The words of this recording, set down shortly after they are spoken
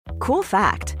Cool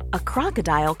fact, a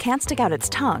crocodile can't stick out its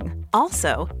tongue.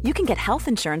 Also, you can get health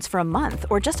insurance for a month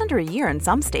or just under a year in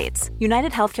some states.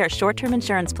 United Healthcare short-term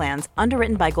insurance plans,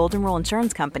 underwritten by Golden Rule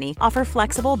Insurance Company, offer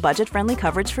flexible, budget-friendly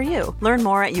coverage for you. Learn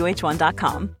more at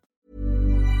uh1.com.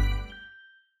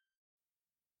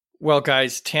 Well,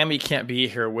 guys, Tammy can't be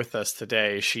here with us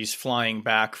today. She's flying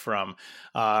back from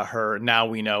her, now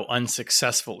we know,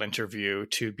 unsuccessful interview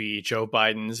to be Joe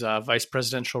Biden's vice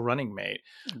presidential running mate.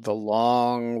 The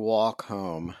long walk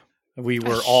home. We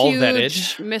were all vetted.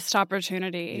 Huge missed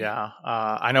opportunity. Yeah.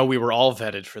 I know we were all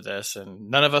vetted for this, and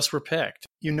none of us were picked.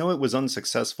 You know it was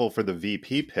unsuccessful for the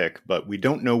VP pick, but we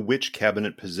don't know which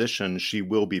cabinet position she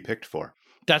will be picked for.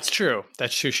 That's true.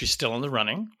 That's true. She's still in the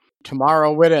running. Tamara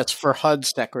Wittes for HUD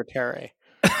secretary.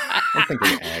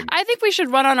 I think we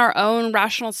should run on our own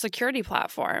rational security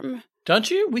platform.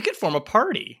 Don't you? We could form a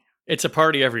party. It's a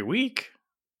party every week.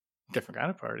 Different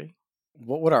kind of party.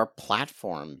 What would our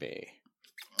platform be?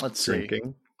 Let's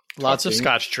Drinking. see. Lots of talking.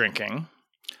 scotch drinking.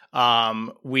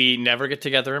 We never get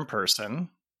together in person.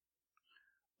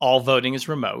 All voting is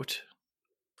remote.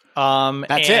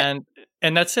 That's it.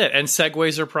 And that's it. And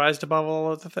segways are prized above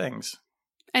all other things.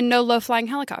 And no low-flying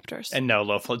helicopters. And no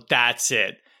low flow. That's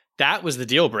it. That was the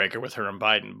deal breaker with her and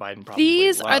Biden. Biden probably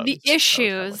These are loves the those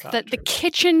issues, that the helicopters.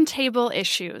 kitchen table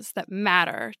issues that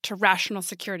matter to rational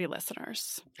security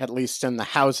listeners. At least in the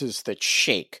houses that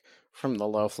shake from the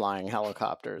low-flying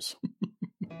helicopters.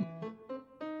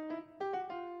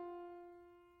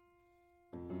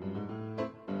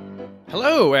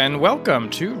 Hello and welcome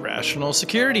to Rational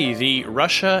Security, the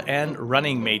Russia and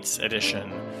Running Mates edition.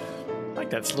 I like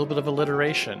that's a little bit of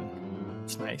alliteration.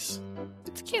 It's nice.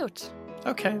 It's cute.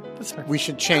 Okay, that's fair. We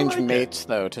should change I like mates,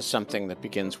 though, to something that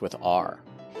begins with R.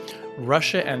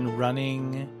 Russia and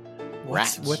running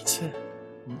Rats. What's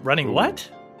running what?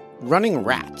 Running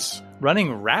rats.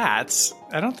 Running rats?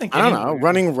 I don't think. I don't know.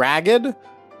 Running ragged?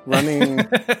 Running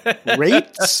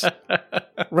rates?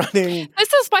 Running...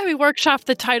 This is why we workshop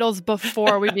the titles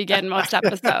before we begin most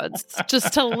episodes,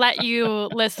 just to let you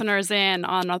listeners in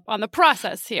on the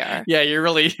process here. Yeah, you're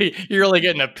really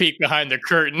getting a peek behind the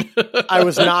curtain. I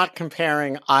was not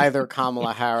comparing either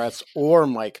Kamala Harris or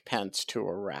Mike Pence to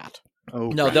a rat. Oh,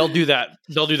 No, right. they'll do that.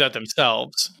 They'll do that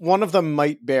themselves. One of them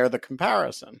might bear the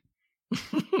comparison.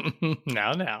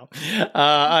 Now.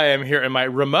 I am here in my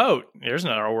remote, here's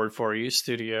another word for you,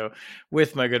 studio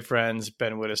with my good friends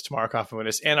Ben Wittes, Tamara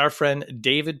Kaufman-Wittes, and our friend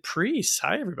David Priest.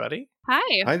 Hi, everybody.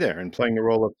 Hi. Hi there, and playing the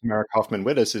role of Tamara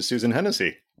Kaufman-Wittes is Susan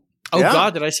Hennessy. Oh, Yeah.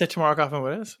 God, did I say Tamara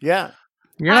Kaufman-Wittes? Yeah.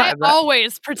 You're I not.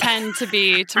 always pretend to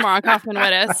be Tamara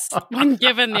Kaufman-Wittes when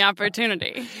given the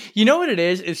opportunity. You know what it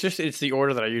is? It's the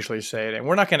order that I usually say it in.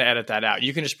 We're not going to edit that out.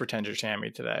 You can just pretend you're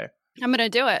Tammy today. I'm going to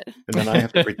do it. And then I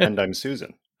have to pretend I'm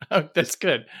Susan. Oh, that's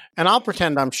good. And I'll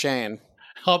pretend I'm Shane.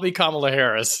 I'll be Kamala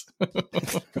Harris.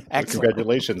 Excellent.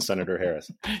 Congratulations, Senator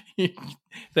Harris.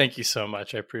 Thank you so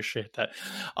much. I appreciate that.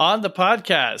 On the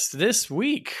podcast this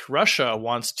week, Russia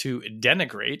wants to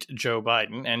denigrate Joe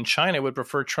Biden, and China would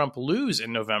prefer Trump lose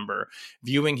in November,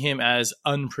 viewing him as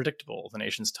unpredictable, the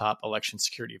nation's top election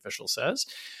security official says.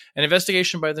 An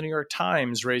investigation by the New York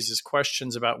Times raises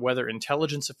questions about whether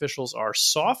intelligence officials are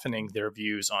softening their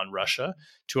views on Russia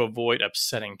to avoid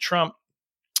upsetting Trump.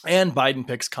 And Biden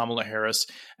picks Kamala Harris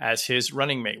as his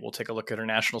running mate. We'll take a look at her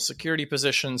national security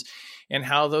positions and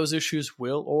how those issues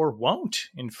will or won't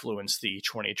influence the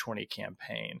 2020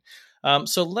 campaign.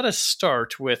 So let us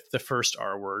start with the first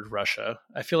R word, Russia.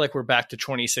 I feel like we're back to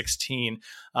 2016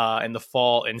 in the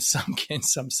fall in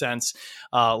some sense.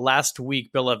 Last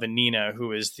week, Bill Evanina,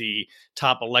 who is the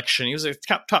top election, he was a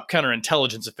top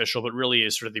counterintelligence official, but really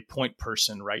is sort of the point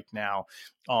person right now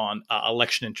on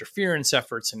election interference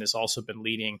efforts, and has also been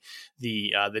leading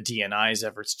the DNI's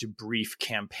efforts to brief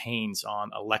campaigns on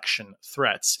election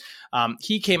threats.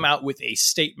 He came out with a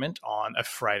statement on a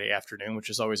Friday afternoon,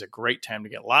 which is always a great time to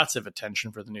get lots of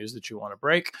attention for the news that you want to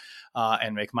break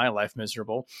and make my life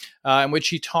miserable, in which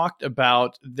he talked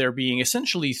about there being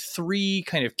essentially three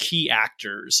kind of key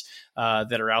actors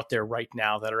that are out there right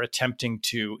now that are attempting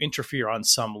to interfere on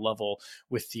some level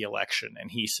with the election.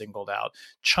 And he singled out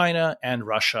China and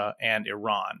Russia and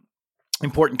Iran.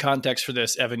 Important context for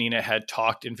this, Evanina had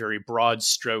talked in very broad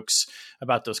strokes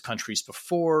about those countries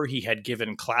before. He had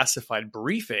given classified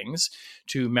briefings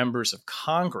to members of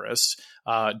Congress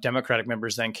Democratic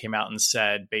members then came out and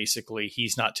said, basically,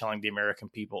 he's not telling the American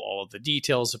people all of the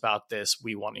details about this.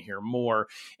 We want to hear more.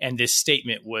 And this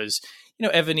statement was,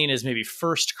 Evanina's maybe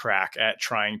first crack at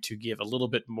trying to give a little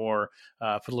bit more,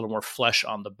 put a little more flesh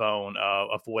on the bone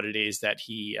of what it is that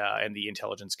he and the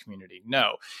intelligence community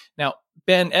know. Now,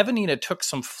 Ben, Evanina took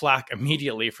some flack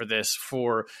immediately for this,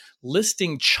 for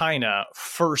listing China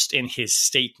first in his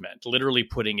statement, literally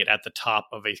putting it at the top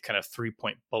of a kind of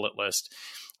 3-point bullet list,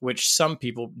 which some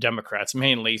people, Democrats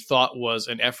mainly, thought was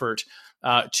an effort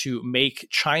to make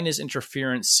China's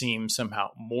interference seem somehow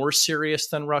more serious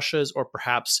than Russia's, or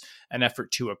perhaps an effort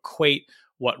to equate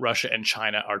what Russia and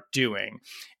China are doing.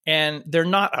 And they're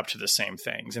not up to the same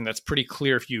things. And that's pretty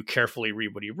clear if you carefully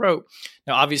read what he wrote.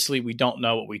 Now, obviously, we don't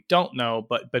know what we don't know,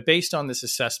 but based on this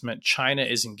assessment, China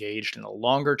is engaged in a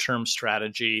longer-term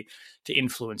strategy to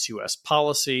influence U.S.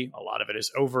 policy. A lot of it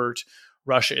is overt.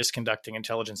 Russia is conducting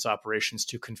intelligence operations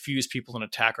to confuse people and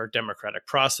attack our democratic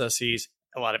processes.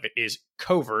 A lot of it is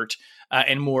covert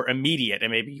and more immediate,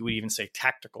 and maybe you would even say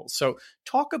tactical. So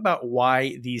talk about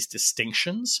why these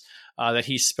distinctions that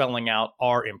he's spelling out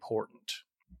are important.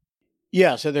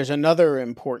 Yeah, so there's another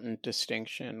important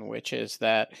distinction, which is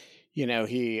that,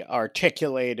 he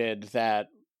articulated that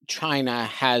China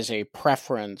has a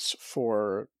preference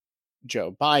for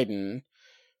Joe Biden,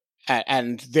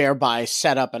 and thereby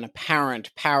set up an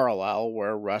apparent parallel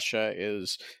where Russia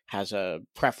has a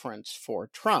preference for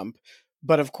Trump.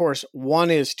 But of course, one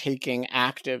is taking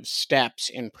active steps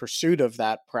in pursuit of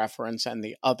that preference and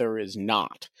the other is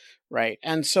not, right?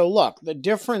 And so look, the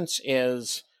difference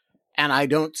is, and I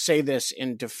don't say this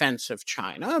in defense of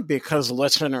China, because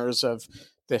listeners of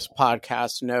this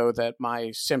podcast know that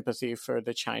my sympathy for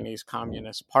the Chinese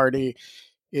Communist Party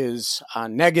is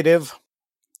negative.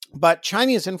 But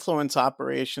Chinese influence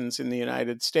operations in the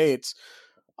United States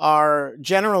are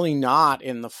generally not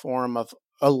in the form of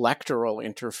electoral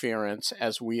interference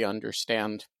as we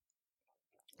understand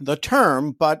the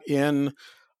term, but in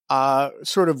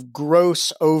sort of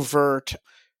gross, overt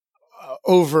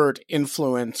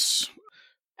influence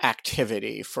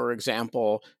activity. For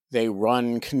example, they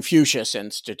run Confucius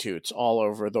Institutes all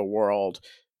over the world.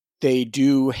 They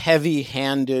do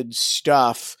heavy-handed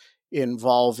stuff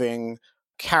involving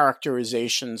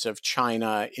characterizations of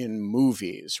China in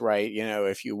movies, right?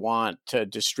 If you want to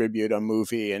distribute a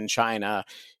movie in China,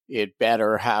 it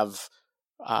better have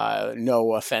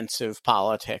no offensive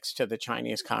politics to the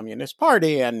Chinese Communist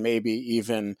Party, and maybe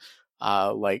even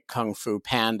like Kung Fu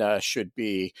Panda should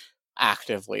be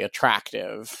actively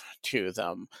attractive to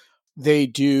them. They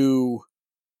do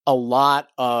a lot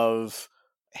of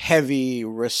heavy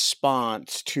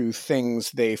response to things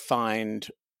they find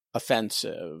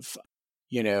offensive.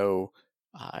 If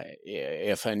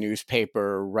a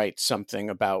newspaper writes something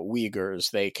about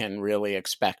Uyghurs, they can really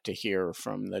expect to hear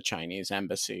from the Chinese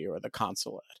embassy or the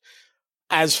consulate.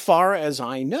 As far as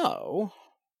I know,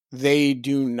 they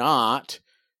do not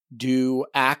do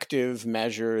active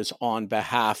measures on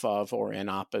behalf of or in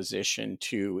opposition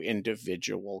to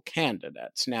individual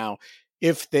candidates. Now,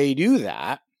 if they do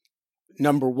that,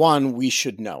 number one, we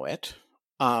should know it,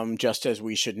 just as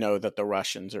we should know that the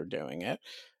Russians are doing it.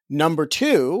 Number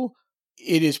two,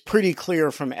 it is pretty clear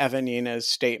from Evanina's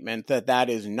statement that that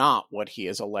is not what he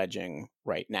is alleging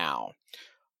right now.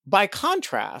 By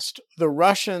contrast, the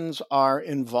Russians are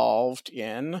involved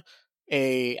in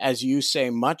a, as you say,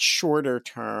 much shorter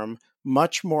term,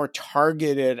 much more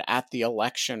targeted at the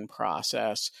election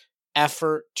process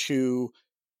effort to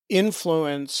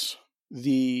influence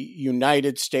the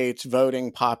United States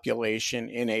voting population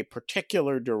in a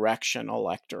particular direction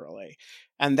electorally.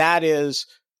 And that is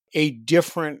a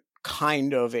different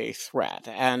kind of a threat.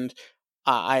 And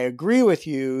I agree with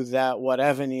you that what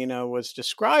Evanina was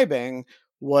describing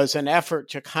was an effort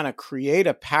to kind of create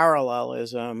a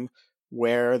parallelism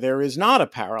where there is not a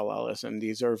parallelism.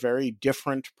 These are very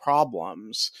different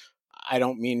problems. I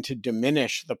don't mean to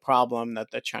diminish the problem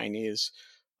that the Chinese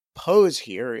pose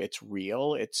here. It's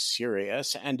real, it's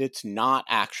serious, and it's not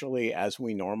actually, as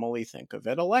we normally think of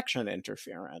it, election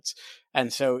interference.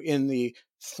 And so in the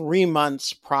 3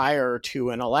 months prior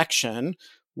to an election,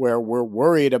 where we're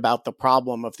worried about the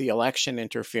problem of the election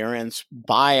interference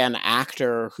by an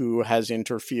actor who has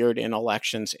interfered in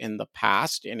elections in the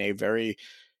past in a very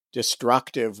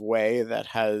destructive way that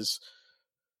has,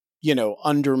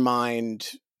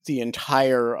 undermined the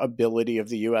entire ability of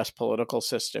the U.S. political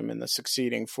system in the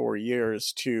succeeding 4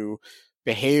 years to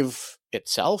behave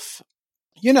itself.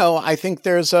 I think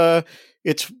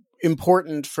it's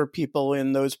important for people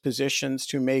in those positions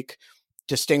to make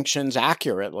distinctions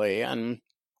accurately. And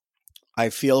I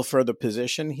feel for the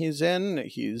position he's in.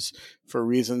 He's, for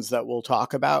reasons that we'll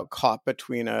talk about, caught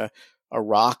between a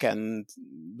rock and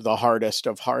the hardest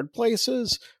of hard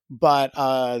places. But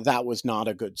that was not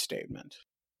a good statement.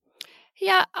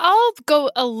 Yeah, I'll go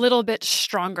a little bit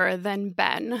stronger than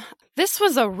Ben. This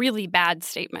was a really bad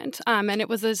statement, and it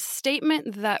was a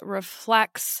statement that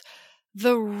reflects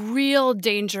the real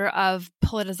danger of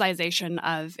politicization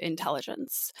of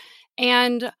intelligence.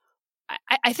 And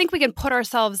I think we can put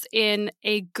ourselves in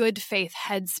a good faith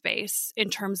headspace in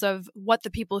terms of what the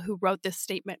people who wrote this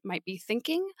statement might be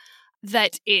thinking,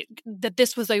 that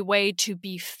this was a way to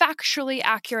be factually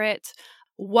accurate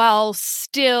while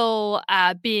still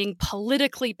being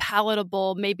politically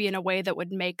palatable, maybe in a way that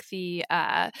would make the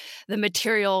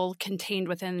material contained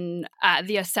within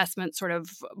the assessment sort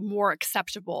of more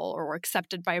acceptable or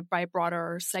accepted by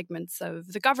broader segments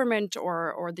of the government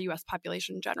or the U.S.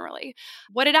 population generally.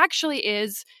 What it actually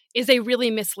is a really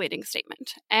misleading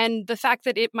statement. And the fact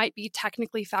that it might be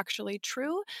technically factually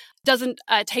true doesn't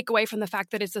take away from the fact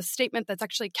that it's a statement that's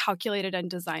actually calculated and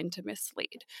designed to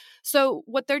mislead. So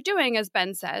what they're doing, as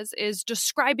Ben says, is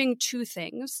describing two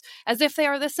things as if they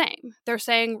are the same. They're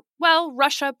saying, well,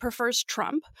 Russia prefers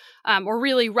Trump, or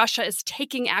really Russia is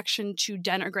taking action to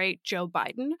denigrate Joe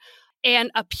Biden, and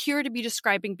appear to be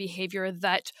describing behavior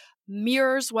that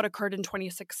mirrors what occurred in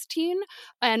 2016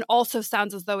 and also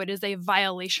sounds as though it is a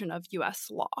violation of U.S.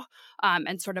 law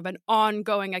and sort of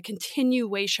a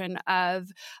continuation of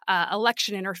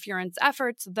election interference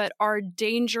efforts that are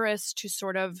dangerous to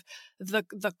sort of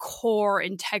the core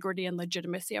integrity and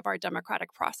legitimacy of our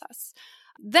democratic process.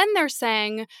 Then they're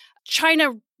saying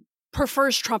China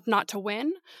prefers Trump not to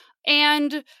win,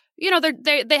 and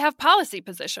they have policy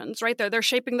positions, right? They're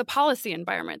shaping the policy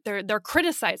environment. They're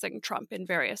criticizing Trump in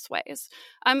various ways,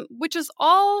 which is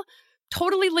all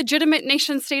totally legitimate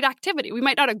nation-state activity. We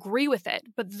might not agree with it,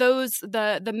 but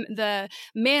the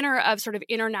manner of sort of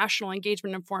international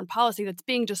engagement in foreign policy that's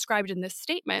being described in this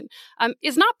statement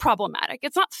is not problematic.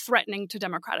 It's not threatening to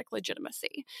democratic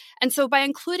legitimacy. And so by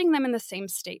including them in the same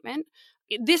statement,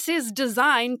 this is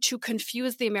designed to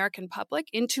confuse the American public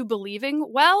into believing,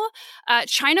 well,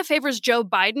 China favors Joe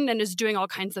Biden and is doing all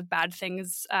kinds of bad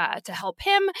things to help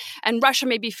him, and Russia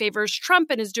maybe favors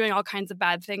Trump and is doing all kinds of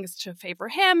bad things to favor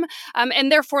him,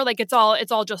 and therefore, it's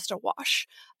all just a wash.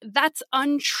 That's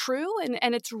untrue,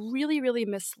 and it's really, really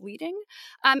misleading.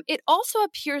 It also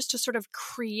appears to sort of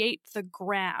create the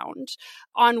ground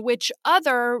on which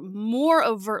other more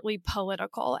overtly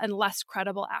political and less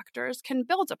credible actors can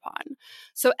build upon.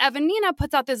 So Evanina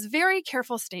puts out this very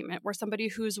careful statement where somebody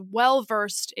who's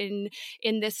well-versed in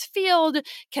this field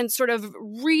can sort of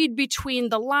read between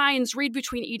the lines, read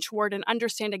between each word, and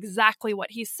understand exactly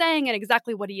what he's saying and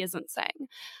exactly what he isn't saying.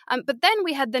 But then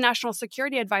we had the National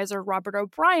Security Advisor, Robert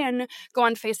O'Brien, go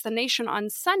on Face the Nation on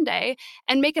Sunday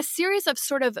and make a series of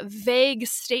sort of vague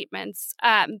statements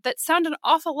that sound an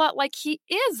awful lot like he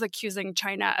is accusing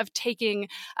China of taking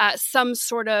some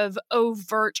sort of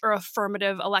overt or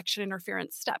affirmative election interference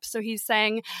steps. So he's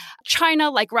saying China,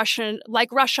 like Russia,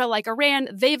 like Iran,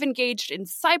 they've engaged in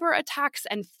cyber attacks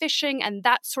and phishing and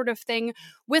that sort of thing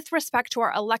with respect to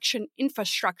our election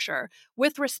infrastructure,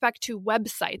 with respect to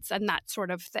websites and that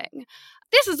sort of thing.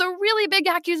 This is a really big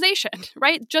accusation,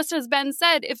 right? Just as Ben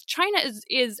said, if China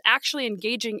is actually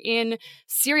engaging in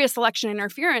serious election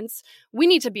interference, we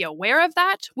need to be aware of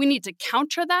that. We need to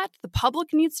counter that. The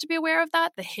public needs to be aware of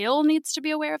that. The Hill needs to be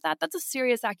aware of that. That's a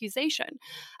serious accusation.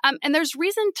 And there's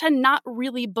reason to not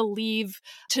really believe,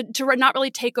 to not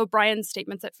really take O'Brien's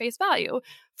statements at face value.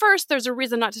 First, there's a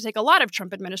reason not to take a lot of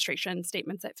Trump administration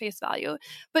statements at face value.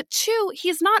 But two,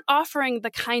 he's not offering the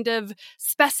kind of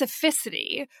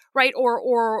specificity, right, or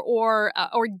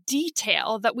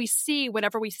detail that we see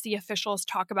whenever we see officials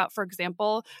talk about, for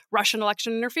example, Russian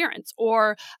election interference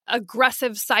or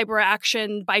aggressive cyber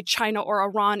action by China or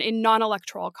Iran in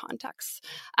non-electoral contexts.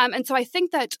 And so I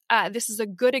think that this is a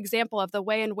good example of the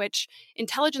way in which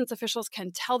intelligence officials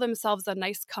can tell themselves a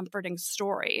nice, comforting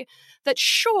story that,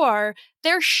 sure,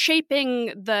 they're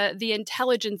shaping the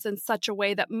intelligence in such a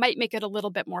way that might make it a little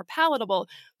bit more palatable.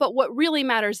 But what really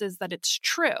matters is that it's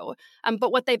true.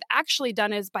 But what they've actually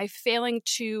done is by failing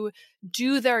to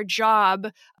do their job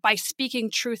by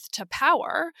speaking truth to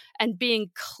power and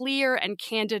being clear and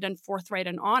candid and forthright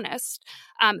and honest,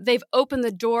 they've opened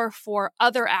the door for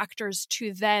other actors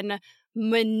to then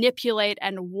manipulate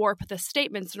and warp the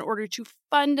statements in order to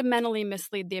fundamentally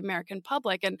mislead the American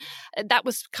public. And that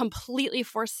was completely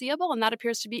foreseeable, and that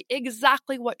appears to be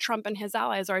exactly what Trump and his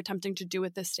allies are attempting to do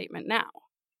with this statement now.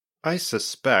 I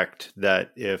suspect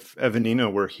that if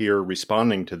Evanina were here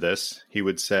responding to this, he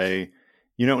would say,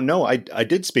 No, I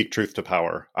did speak truth to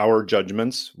power. Our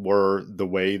judgments were the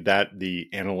way that the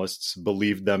analysts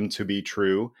believed them to be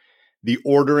true. The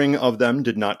ordering of them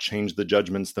did not change the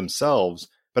judgments themselves.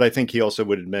 But I think he also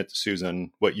would admit,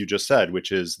 Susan, what you just said,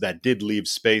 which is that did leave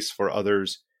space for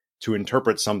others to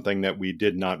interpret something that we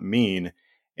did not mean.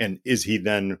 And is he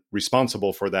then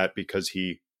responsible for that because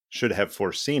he should have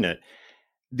foreseen it?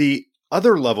 The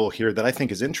other level here that I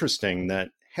think is interesting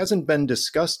that hasn't been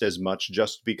discussed as much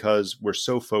just because we're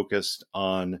so focused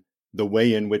on the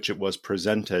way in which it was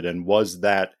presented and was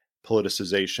that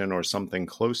politicization or something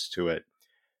close to it,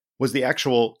 was the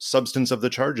actual substance of the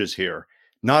charges here.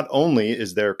 Not only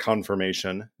is there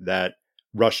confirmation that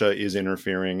Russia is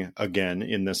interfering again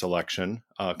in this election,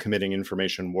 committing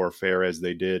information warfare as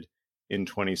they did in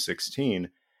 2016,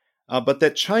 but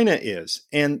that China is.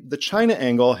 And the China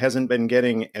angle hasn't been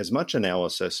getting as much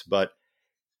analysis, but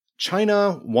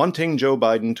China wanting Joe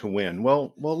Biden to win.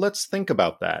 Well, let's think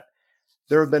about that.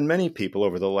 There have been many people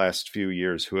over the last few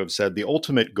years who have said the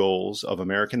ultimate goals of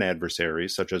American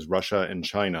adversaries, such as Russia and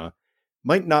China,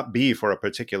 might not be for a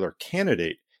particular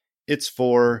candidate. It's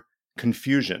for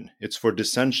confusion. It's for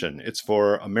dissension. It's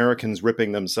for Americans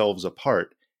ripping themselves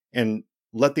apart. And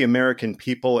let the American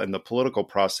people and the political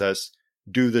process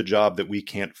do the job that we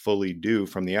can't fully do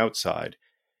from the outside.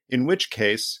 In which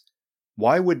case,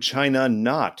 why would China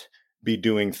not be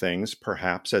doing things,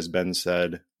 perhaps, as Ben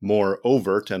said, more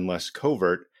overt and less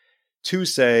covert, to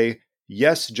say,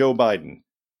 yes, Joe Biden.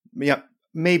 Yeah,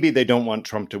 maybe they don't want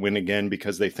Trump to win again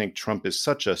because they think Trump is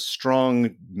such a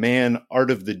strong man, art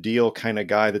of the deal kind of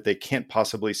guy that they can't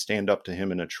possibly stand up to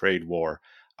him in a trade war.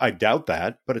 I doubt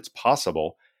that, but it's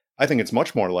possible. I think it's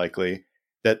much more likely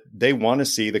that they want to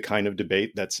see the kind of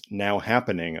debate that's now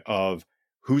happening of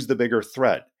who's the bigger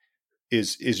threat.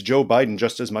 Is Joe Biden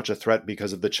just as much a threat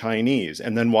because of the Chinese?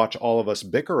 And then watch all of us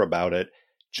bicker about it.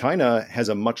 China has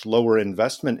a much lower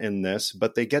investment in this,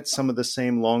 but they get some of the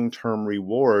same long-term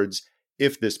rewards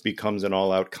if this becomes an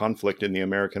all-out conflict in the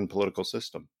American political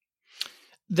system.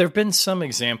 There have been some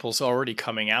examples already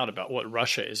coming out about what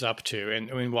Russia is up to. And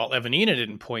I mean, while Evanina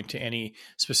didn't point to any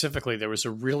specifically, there was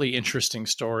a really interesting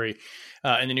story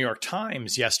in the New York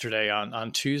Times yesterday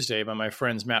on Tuesday by my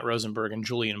friends Matt Rosenberg and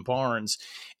Julian Barnes,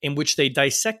 in which they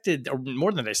dissected, or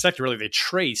more than dissected, really, they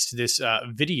traced this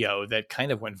video that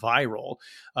kind of went viral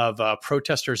of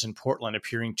protesters in Portland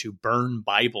appearing to burn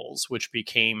Bibles, which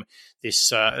became this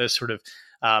sort of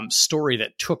story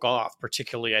that took off,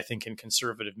 particularly, I think, in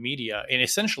conservative media, and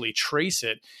essentially trace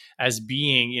it as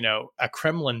being, a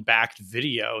Kremlin-backed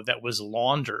video that was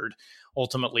laundered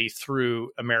ultimately through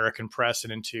American press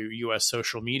and into U.S.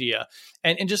 social media.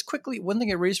 And just quickly, one thing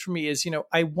it raised for me is,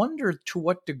 I wonder to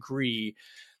what degree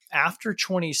after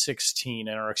 2016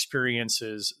 and our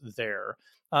experiences there,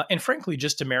 and frankly,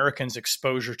 just Americans'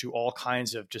 exposure to all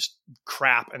kinds of just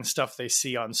crap and stuff they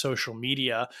see on social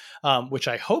media, which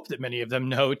I hope that many of them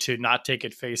know to not take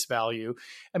at face value.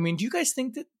 I mean, do you guys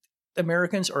think that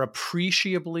Americans are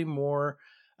appreciably more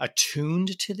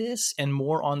attuned to this and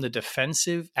more on the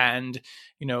defensive and,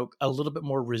 a little bit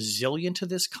more resilient to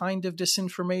this kind of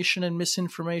disinformation and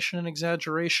misinformation and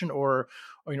exaggeration? Or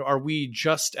are we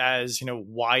just as,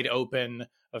 wide open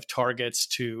of targets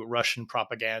to Russian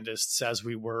propagandists as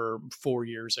we were 4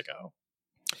 years ago?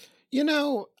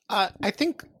 I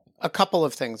think a couple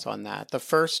of things on that. The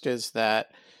first is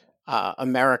that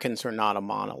Americans are not a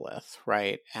monolith,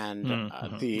 right? And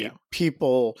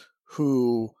people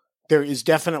who, there is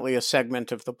definitely a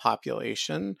segment of the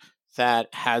population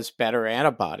that has better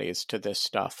antibodies to this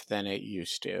stuff than it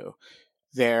used to.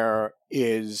 There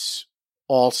is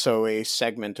also a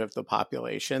segment of the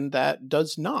population that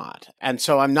does not. And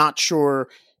so I'm not sure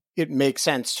it makes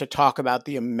sense to talk about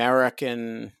the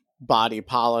American body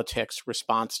politics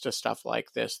response to stuff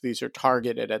like this. These are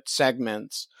targeted at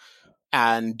segments,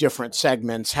 and different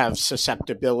segments have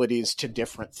susceptibilities to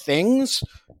different things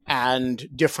and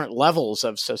different levels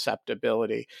of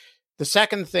susceptibility. The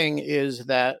second thing is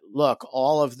that, look,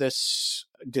 all of this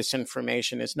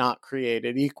disinformation is not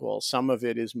created equal. Some of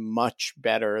it is much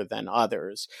better than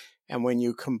others. And when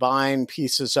you combine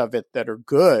pieces of it that are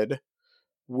good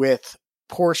with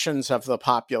portions of the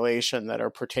population that are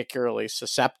particularly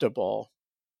susceptible,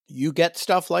 you get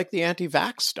stuff like the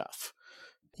anti-vax stuff.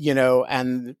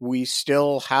 And we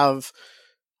still have,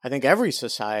 I think every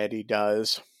society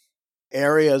does,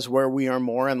 areas where we are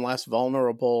more and less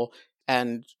vulnerable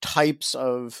and types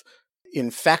of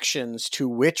infections to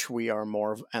which we are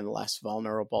more and less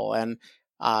vulnerable. And,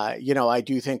 I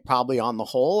do think probably on the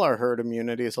whole, our herd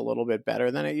immunity is a little bit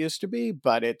better than it used to be,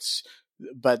 but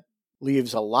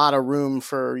leaves a lot of room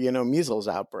for, measles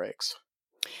outbreaks.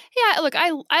 Yeah, look,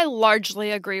 I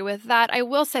largely agree with that. I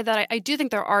will say that I do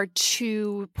think there are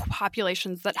two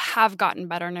populations that have gotten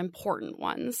better and important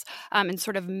ones in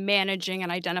sort of managing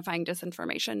and identifying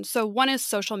disinformation. So one is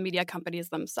social media companies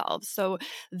themselves. So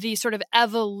the sort of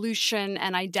evolution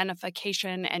and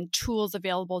identification and tools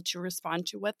available to respond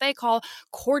to what they call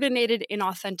coordinated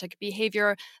inauthentic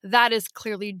behavior, that is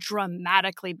clearly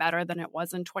dramatically better than it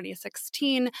was in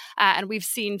 2016. And we've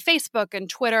seen Facebook and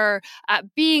Twitter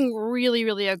being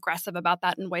really aggressive about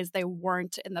that in ways they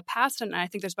weren't in the past. And I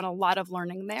think there's been a lot of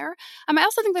learning there. I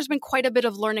also think there's been quite a bit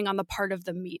of learning on the part of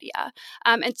the media.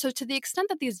 And so to the extent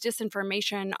that these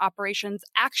disinformation operations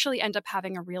actually end up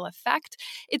having a real effect,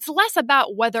 it's less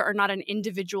about whether or not an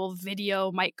individual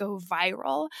video might go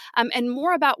viral and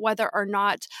more about whether or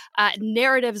not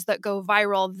narratives that go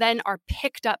viral then are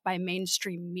picked up by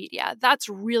mainstream media. That's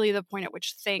really the point at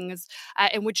which things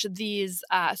in which these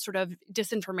sort of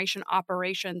disinformation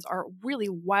operations are really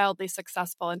wildly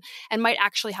successful and might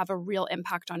actually have a real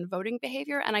impact on voting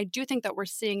behavior. And I do think that we're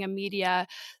seeing a media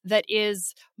that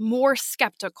is more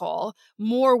skeptical,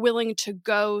 more willing to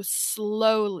go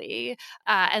slowly,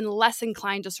 and less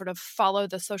inclined to sort of follow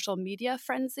the social media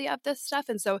frenzy of this stuff.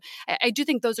 And so I do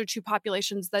think those are two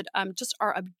populations that just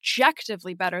are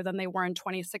objectively better than they were in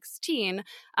 2016.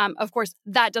 Of course,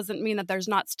 that doesn't mean that there's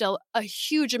not still a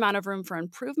huge amount of room for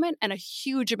improvement and a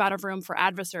huge amount of room for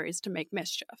adversaries to make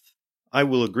mischief. I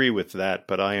will agree with that,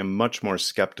 but I am much more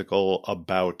skeptical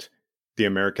about the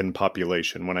American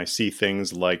population when I see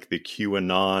things like the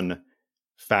QAnon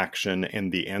faction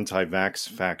and the anti-vax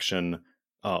faction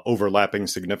overlapping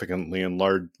significantly and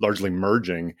largely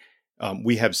merging.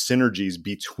 We have synergies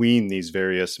between these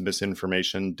various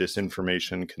misinformation,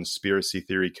 disinformation, conspiracy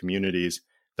theory communities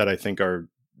that I think are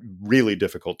really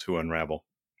difficult to unravel.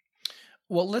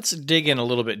 Well, let's dig in a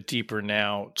little bit deeper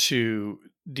now to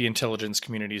the intelligence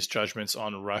community's judgments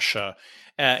on Russia,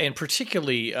 and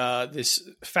particularly this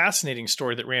fascinating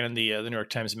story that ran in the New York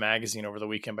Times Magazine over the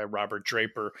weekend by Robert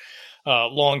Draper,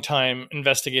 longtime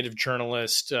investigative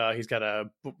journalist. He's got a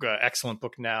excellent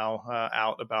book now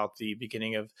out about the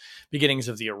beginnings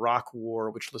of the Iraq War,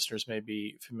 which listeners may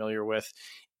be familiar with.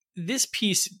 This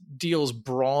piece deals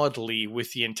broadly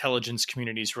with the intelligence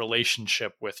community's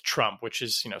relationship with Trump, which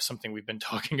is, something we've been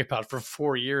talking about for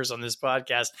 4 years on this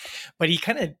podcast. But he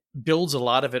kind of builds a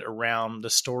lot of it around the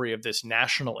story of this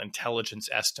national intelligence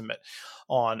estimate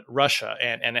on Russia.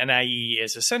 And NIE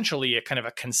is essentially a kind of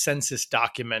a consensus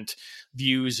document,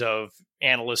 views of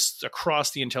analysts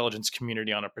across the intelligence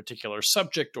community on a particular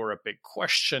subject or a big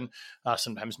question,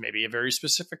 sometimes maybe a very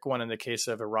specific one in the case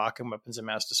of Iraq and weapons of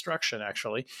mass destruction,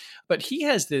 actually. But he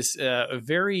has this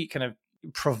very kind of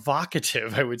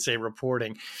provocative, I would say,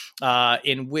 reporting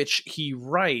in which he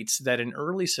writes that in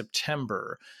early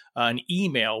September, an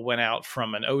email went out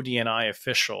from an ODNI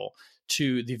official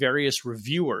to the various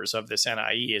reviewers of this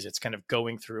NIE as it's kind of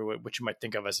going through it, which you might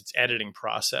think of as its editing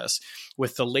process,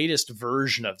 with the latest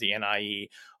version of the NIE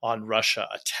on Russia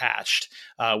attached,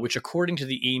 which according to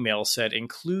the email said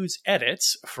includes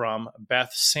edits from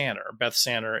Beth Sanner. Beth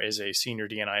Sanner is a senior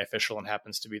DNI official and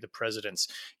happens to be the president's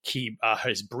key,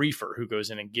 his briefer, who goes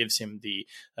in and gives him the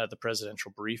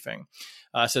presidential briefing.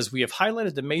 Says, we have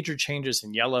highlighted the major changes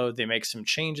in yellow. They make some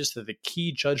changes to the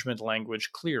key judgment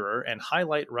language clearer and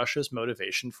highlight Russia's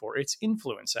motivation for its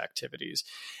influence activities.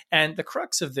 And the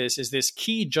crux of this is this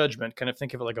key judgment, kind of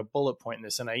think of it like a bullet point in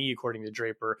this NIE, according to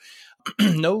Draper.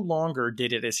 No longer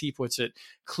did it, as he puts it,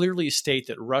 clearly state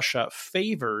that Russia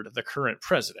favored the current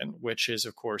president, which is,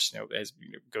 of course,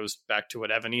 goes back to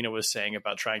what Evanina was saying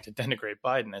about trying to denigrate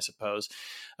Biden, I suppose.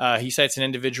 He cites an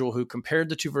individual who compared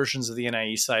the two versions of the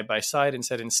NIE side by side and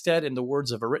said, instead, in the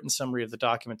words of a written summary of the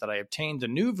document that I obtained, the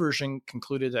new version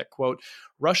concluded that, quote,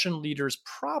 Russian leaders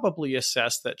probably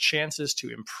assess that chances to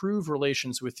improve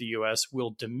relations with the U.S.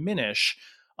 will diminish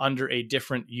under a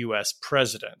different U.S.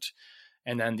 president.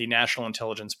 And then the National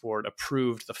Intelligence Board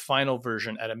approved the final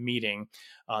version at a meeting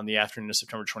on the afternoon of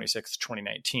September 26th,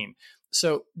 2019.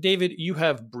 So, David, you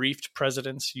have briefed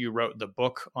presidents. You wrote the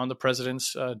book on the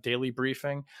president's daily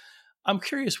briefing. I'm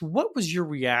curious, what was your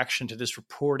reaction to this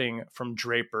reporting from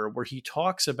Draper, where he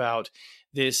talks about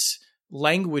this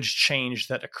language change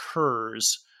that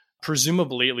occurs,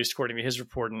 presumably, at least according to his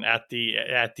reporting, at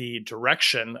the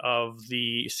direction of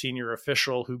the senior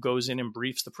official who goes in and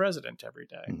briefs the president every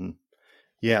day? Mm-hmm.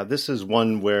 Yeah, this is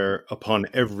one where upon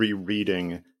every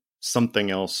reading,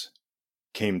 something else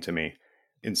came to me.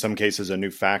 In some cases, a new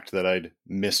fact that I'd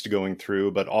missed going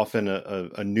through, but often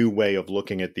a new way of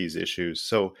looking at these issues.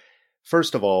 So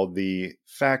first of all, the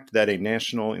fact that a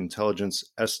national intelligence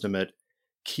estimate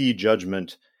key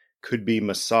judgment could be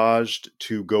massaged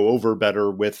to go over better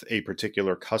with a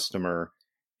particular customer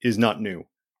is not new.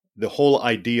 The whole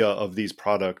idea of these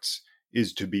products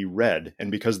is to be read.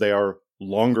 And because they are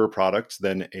longer products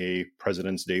than a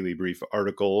President's Daily Brief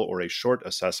article or a short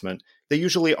assessment, they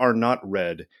usually are not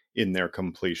read in their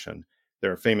completion.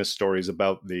 There are famous stories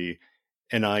about the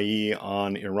NIE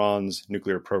on Iran's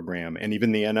nuclear program and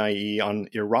even the NIE on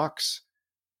Iraq's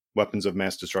weapons of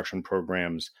mass destruction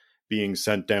programs being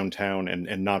sent downtown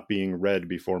and not being read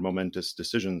before momentous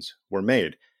decisions were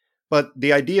made. But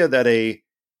the idea that a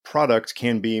product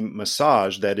can be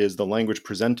massaged, that is, the language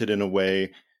presented in a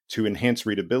way to enhance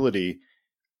readability,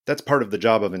 that's part of the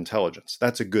job of intelligence.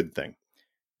 That's a good thing.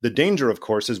 The danger, of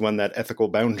course, is when that ethical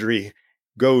boundary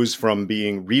goes from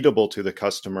being readable to the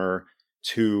customer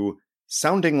to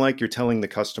sounding like you're telling the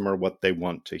customer what they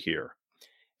want to hear.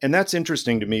 And that's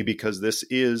interesting to me because this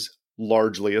is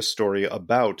largely a story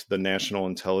about the national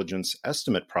intelligence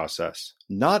estimate process,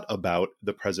 not about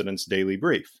the President's Daily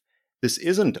Brief. This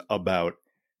isn't about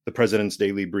the President's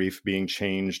Daily Brief being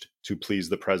changed to please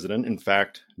the president. In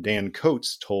fact, Dan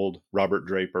Coates told Robert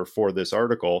Draper for this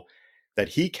article that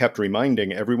he kept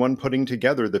reminding everyone putting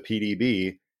together the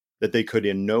PDB that they could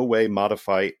in no way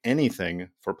modify anything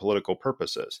for political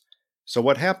purposes. So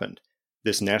what happened?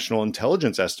 This national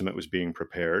intelligence estimate was being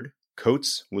prepared.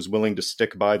 Coates was willing to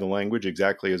stick by the language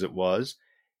exactly as it was,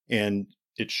 and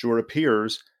it sure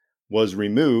appears was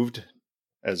removed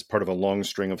as part of a long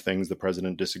string of things the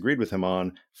president disagreed with him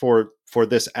on for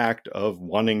this act of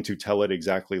wanting to tell it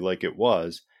exactly like it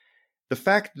was. The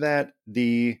fact that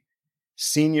the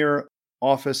senior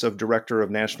Office of Director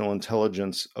of National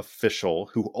Intelligence official,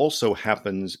 who also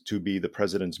happens to be the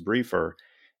president's briefer,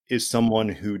 is someone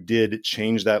who did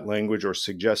change that language or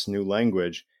suggest new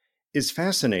language, is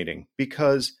fascinating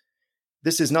because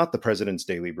this is not the President's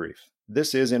Daily Brief.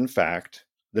 This is, in fact,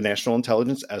 the National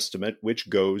Intelligence Estimate, which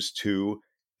goes to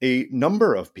a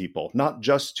number of people, not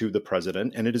just to the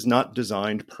president, and it is not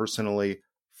designed personally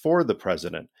for the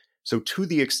president. So to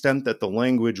the extent that the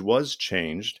language was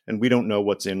changed, and we don't know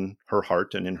what's in her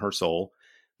heart and in her soul,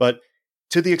 but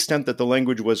to the extent that the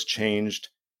language was changed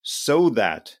so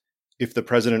that if the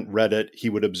president read it, he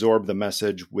would absorb the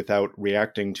message without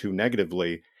reacting too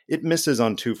negatively, it misses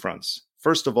on two fronts.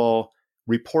 First of all,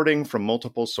 reporting from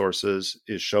multiple sources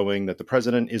is showing that the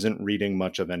president isn't reading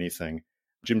much of anything.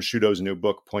 Jim Sciutto's new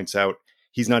book points out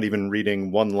he's not even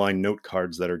reading one-line note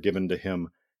cards that are given to him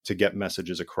to get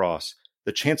messages across.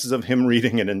 The chances of him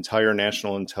reading an entire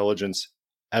national intelligence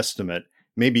estimate,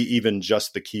 maybe even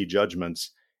just the key judgments,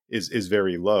 is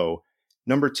very low.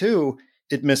 Number two,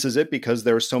 it misses it because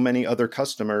there are so many other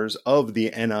customers of the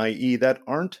NIE that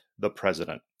aren't the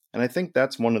president. And I think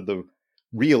that's one of the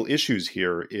real issues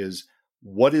here is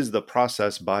what is the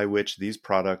process by which these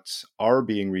products are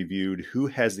being reviewed? Who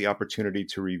has the opportunity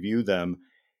to review them?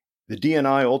 The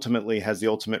DNI ultimately has the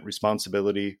ultimate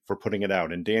responsibility for putting it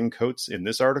out. And Dan Coates in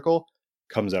this article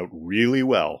comes out really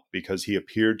well because he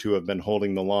appeared to have been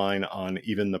holding the line on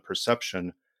even the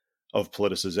perception of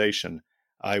politicization.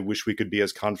 I wish we could be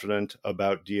as confident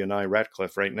about DNI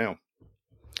Ratcliffe right now.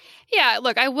 Yeah,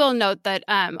 look, I will note that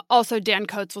also Dan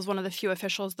Coates was one of the few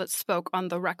officials that spoke on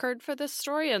the record for this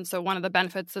story. And so one of the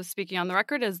benefits of speaking on the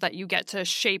record is that you get to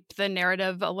shape the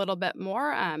narrative a little bit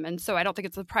more. And so I don't think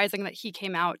it's surprising that he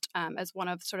came out as one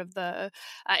of sort of the,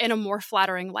 in a more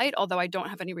flattering light, although I don't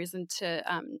have any reason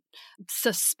to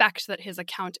suspect that his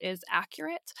account is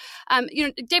accurate.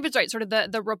 David's right, sort of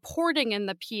the reporting in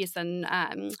the piece and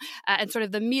sort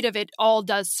of the meat of it all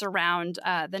does surround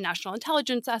the National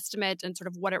Intelligence Estimate and sort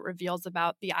of what it reveals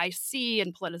about the IC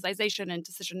and politicization and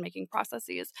decision-making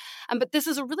processes. But this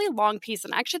is a really long piece,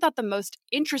 and I actually thought the most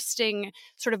interesting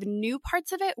sort of new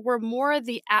parts of it were more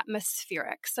the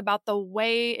atmospherics about the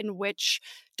way in which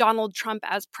Donald Trump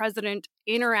as president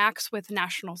interacts with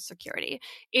national security,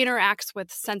 interacts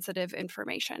with sensitive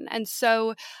information. And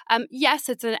so, yes,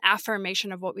 it's an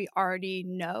affirmation of what we already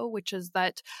know, which is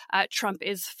that Trump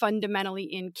is fundamentally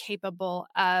incapable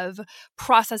of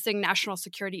processing national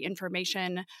security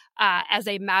information as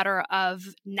a matter of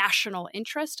national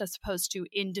interest as opposed to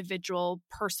individual,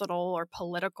 personal, or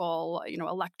political,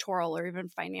 electoral, or even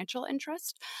financial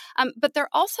interest. But they're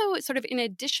also sort of in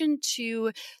addition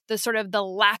to the sort of the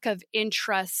lack of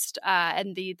interest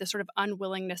and the sort of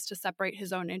unwillingness to separate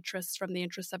his own interests from the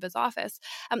interests of his office.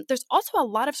 There's also a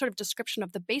lot of sort of description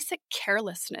of the basic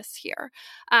carelessness here,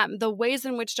 the ways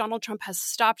in which Donald Trump has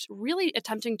stopped really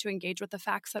attempting to engage with the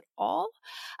facts at all,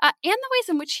 and the ways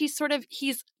in which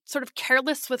he's sort of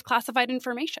careless with classified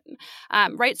information,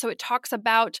 right? So it talks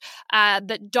about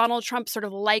that Donald Trump sort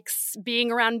of likes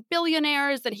being around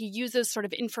billionaires, that he uses sort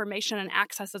of information and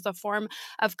access as a form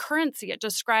of currency. It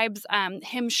describes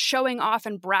him showing off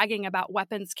and bragging about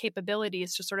weapons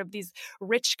capabilities to sort of these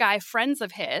rich guy friends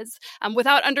of his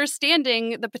without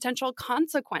understanding the potential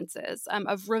consequences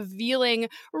of revealing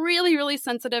really, really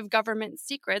sensitive government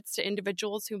secrets to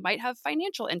individuals who might have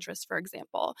financial interests, for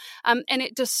example. And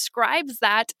it describes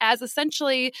that as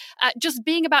essentially just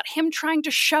being about him trying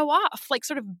to show off, like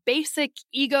sort of basic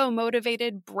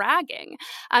ego-motivated bragging.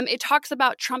 It talks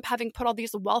about Trump having put all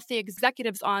these wealthy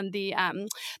executives on the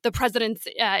president's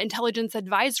intelligence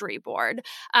advisory board,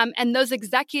 and those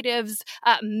executives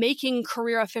making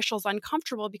career officials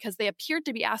uncomfortable because they appeared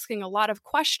to be asking a lot of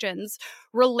questions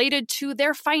related to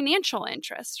their financial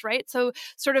interests, right? So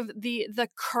sort of the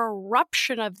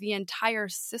corruption of the entire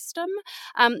system,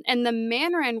 and the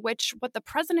manner in which what the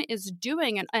president is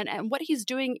doing and what he's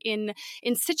doing in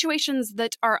situations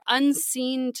that are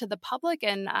unseen to the public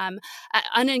and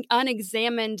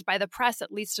unexamined by the press,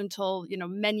 at least until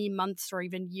many months or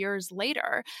even years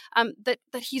later, that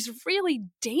he's really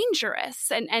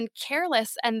dangerous and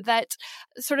careless, and that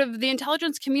sort of the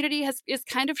intelligence community is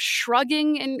kind of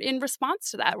shrugging in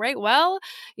response to that, right? Well,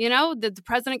 the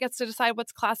president gets to decide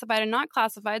what's classified and not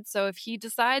classified. So if he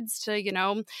decides to,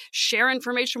 share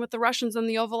information with the Russians in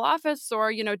the Oval Office,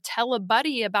 or, tell a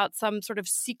buddy about some sort of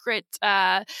secret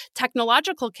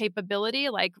technological capability,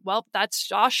 like, well,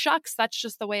 that's, aw shucks, that's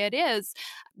just the way it is.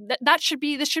 This should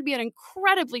be an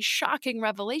incredibly shocking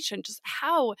revelation, just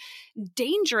how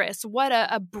dangerous, what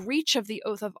a breach of the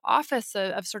oath of office,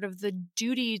 of sort of the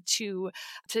duty to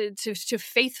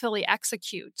faithfully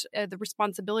execute the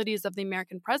responsibilities of the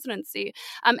American presidency.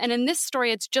 And in this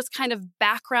story, it's just kind of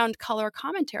background color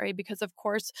commentary, because of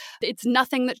course it's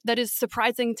nothing that is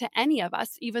surprising to any of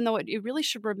us, even though it really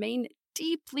should remain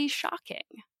deeply shocking.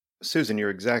 Susan, you're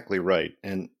exactly right.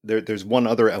 And there's one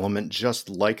other element just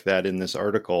like that in this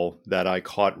article that I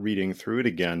caught reading through it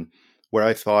again, where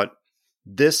I thought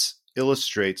this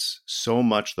illustrates so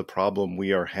much the problem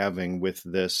we are having with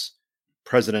this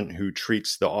president who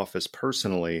treats the office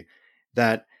personally,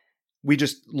 that we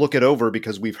just look it over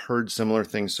because we've heard similar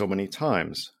things so many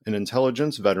times. An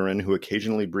intelligence veteran who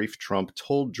occasionally briefed Trump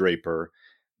told Draper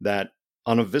that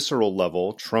on a visceral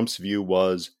level, Trump's view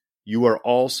was, you are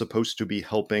all supposed to be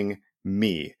helping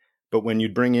me. But when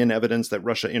you'd bring in evidence that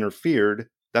Russia interfered,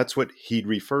 that's what he'd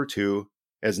refer to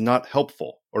as not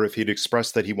helpful. Or if he'd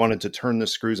expressed that he wanted to turn the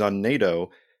screws on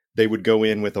NATO, they would go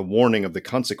in with a warning of the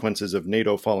consequences of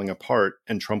NATO falling apart,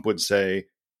 and Trump would say,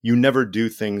 you never do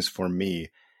things for me.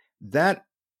 That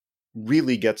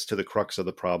really gets to the crux of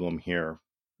the problem here.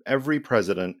 Every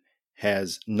president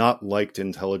has not liked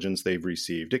intelligence they've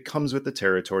received. It comes with the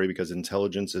territory because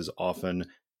intelligence is often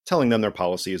telling them their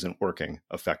policy isn't working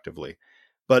effectively.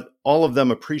 But all of them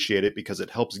appreciate it because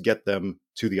it helps get them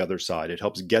to the other side. It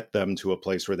helps get them to a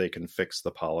place where they can fix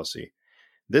the policy.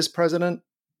 This president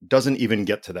doesn't even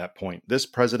get to that point. This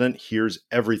president hears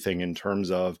everything in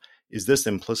terms of, is this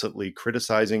implicitly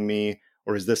criticizing me,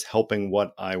 or is this helping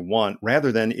what I want,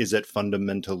 rather than is it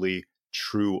fundamentally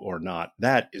true or not?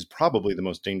 That is probably the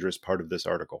most dangerous part of this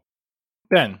article.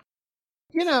 Ben.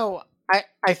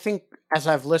 I think as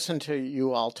I've listened to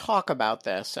you all talk about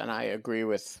this, and I agree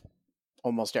with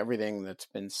almost everything that's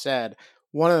been said,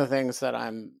 one of the things that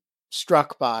I'm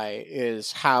struck by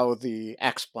is how the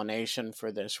explanation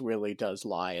for this really does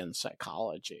lie in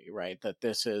psychology, right? That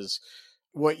this is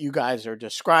what you guys are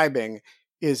describing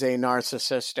is a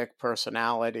narcissistic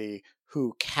personality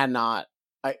who cannot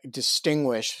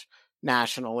distinguish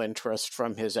national interest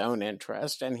from his own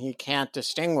interest, and he can't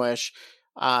distinguish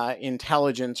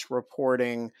intelligence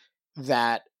reporting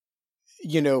that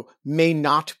may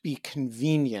not be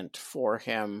convenient for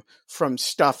him from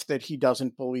stuff that he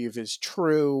doesn't believe is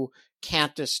true,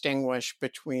 can't distinguish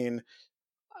between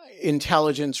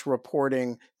intelligence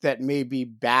reporting that may be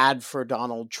bad for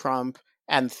Donald Trump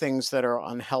and things that are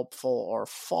unhelpful or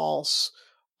false.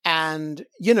 And,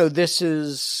 this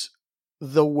is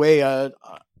the way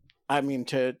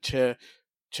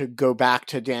to go back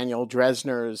to Daniel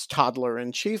Dresner's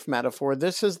toddler-in-chief metaphor,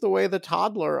 this is the way the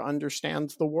toddler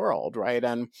understands the world, right?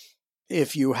 And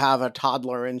if you have a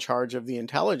toddler in charge of the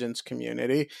intelligence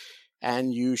community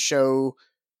and you show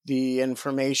the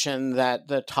information that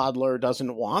the toddler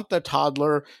doesn't want, the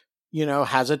toddler,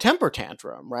 has a temper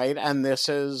tantrum, right? And this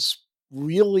is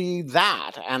really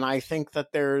that. And I think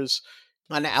that there's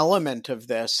an element of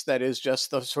this that is just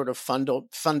the sort of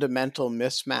fundamental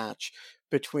mismatch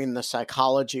between the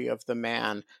psychology of the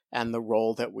man and the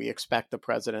role that we expect the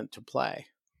president to play.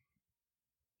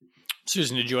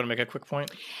 Susan, did you want to make a quick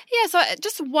point? Yeah, so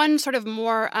just one sort of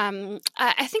more,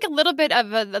 I think a little bit of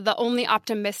the only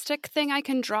optimistic thing I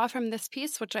can draw from this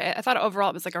piece, which I thought overall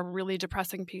it was like a really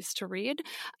depressing piece to read,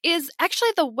 is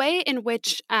actually the way in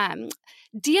which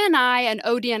DNI and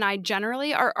ODNI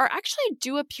generally are actually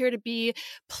do appear to be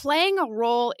playing a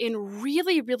role in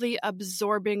really, really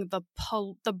absorbing the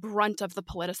brunt of the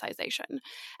politicization.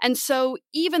 And so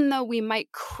even though we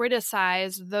might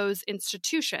criticize those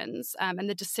institutions and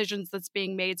the decisions that's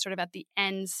being made sort of at the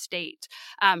end state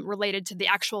related to the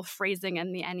actual phrasing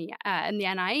and the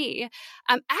NIE,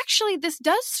 actually this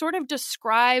does sort of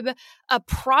describe a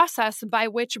process by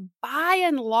which, by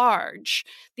and large,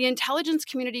 the intelligence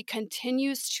community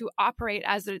continues to operate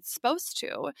as it's supposed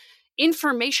to.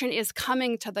 Information is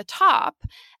coming to the top,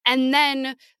 and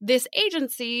then this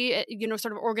agency,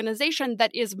 sort of organization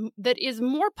that is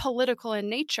more political in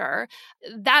nature,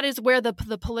 that is where the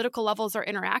political levels are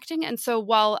interacting. And so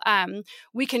while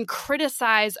we can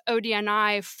criticize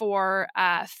ODNI for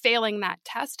failing that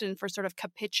test and for sort of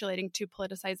capitulating to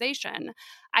politicization,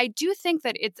 I do think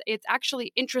that it's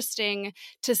actually interesting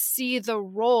to see the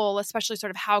role, especially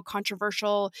sort of how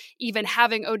controversial even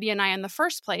having ODNI in the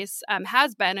first place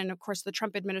has been. And of course, the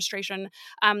Trump administration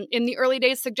in the early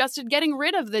days suggested getting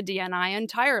rid of the DNI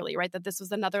entirely, right? That this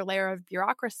was another layer of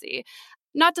bureaucracy.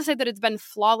 Not to say that it's been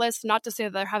flawless, not to say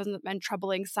that there hasn't been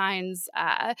troubling signs,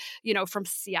 from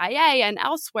CIA and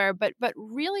elsewhere, but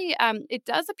really it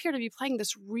does appear to be playing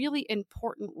this really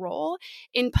important role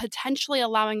in potentially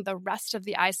allowing the rest of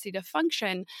the IC to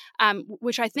function,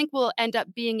 which I think will end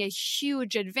up being a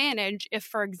huge advantage if,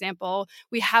 for example,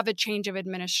 we have a change of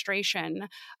administration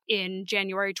in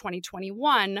January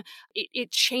 2021.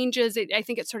 It changes, I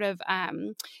think it sort of,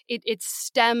 it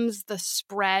stems the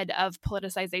spread of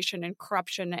politicization and corruption,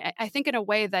 I think, in a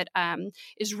way that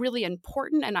is really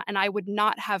important. And I would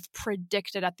not have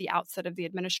predicted at the outset of the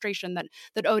administration that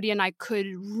ODNI could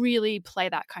really play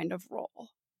that kind of role.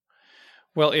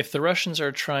 Well, if the Russians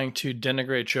are trying to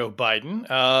denigrate Joe Biden,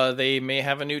 they may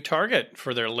have a new target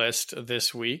for their list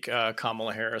this week.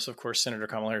 Kamala Harris, of course, Senator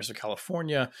Kamala Harris of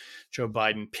California. Joe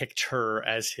Biden picked her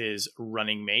as his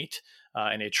running mate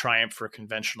in a triumph for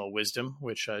conventional wisdom,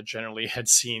 which generally had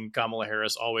seen Kamala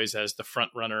Harris always as the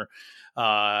front runner,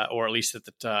 or at least at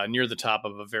the near the top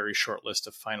of a very short list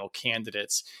of final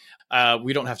candidates.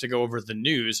 We don't have to go over the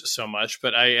news so much,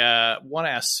 but I want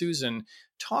to ask Susan,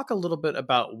 talk a little bit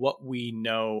about what we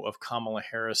know of Kamala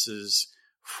Harris's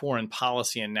foreign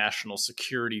policy and national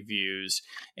security views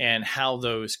and how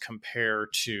those compare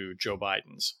to Joe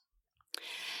Biden's.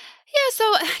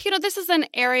 Yeah, so, this is an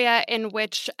area in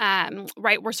which,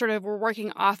 we're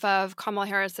working off of Kamala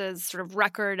Harris's sort of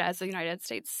record as a United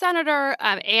States senator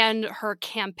and her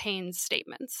campaign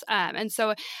statements. And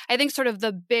so I think sort of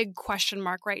the big question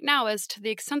mark right now is to the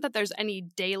extent that there's any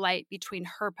daylight between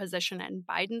her position and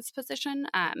Biden's position.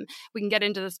 We can get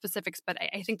into the specifics, but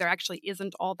I think there actually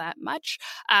isn't all that much.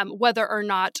 Whether or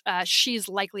not she's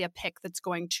likely a pick that's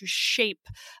going to shape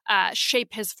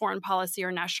his foreign policy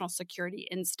or national security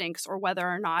instincts, or whether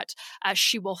or not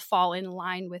she will fall in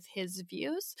line with his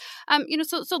views.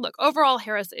 So look, overall,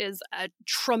 Harris is a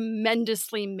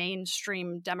tremendously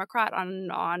mainstream Democrat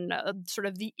on sort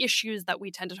of the issues that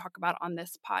we tend to talk about on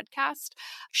this podcast.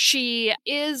 She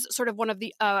is sort of one of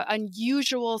the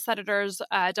unusual senators,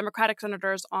 Democratic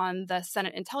senators on the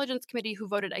Senate Intelligence Committee who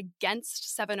voted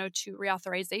against 702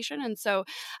 reauthorization. And so,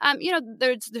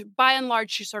 there's by and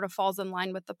large, she sort of falls in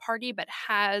line with the party, but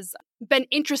has been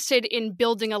interested in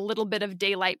building a little bit of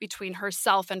daylight between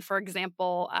herself and, for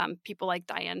example, people like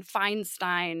Dianne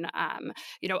Feinstein,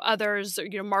 others,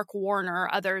 Mark Warner,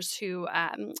 others who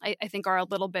I think are a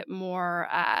little bit more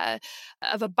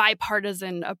of a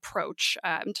bipartisan approach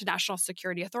to national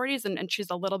security authorities, and she's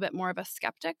a little bit more of a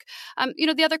skeptic.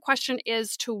 The other question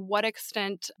is to what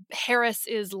extent Harris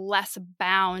is less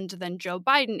bound than Joe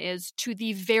Biden is to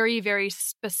the very, very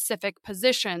specific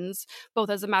positions,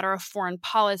 both as a matter of foreign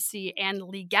policy and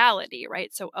legality,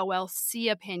 right? So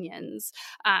OLC opinions,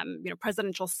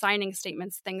 presidential signing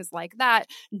statements, things like that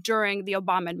during the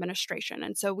Obama administration.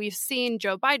 And so we've seen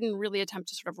Joe Biden really attempt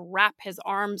to sort of wrap his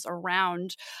arms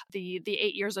around the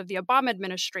 8 years of the Obama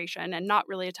administration and not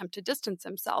really attempt to distance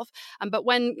himself. But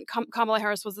when Kamala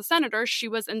Harris was a senator, she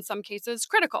was in some cases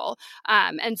critical.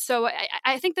 And so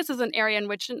I think this is an area in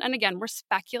which, and again, we're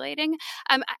speculating.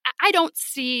 I don't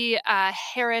see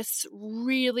Harris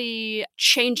really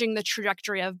changing the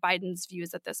trajectory of Biden's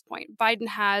views at this point. Biden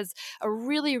has a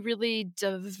really, really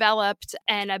developed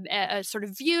and a sort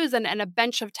of views and a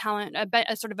bench of talent,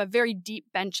 a sort of a very deep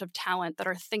bench of talent that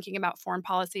are thinking about foreign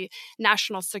policy,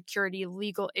 national security,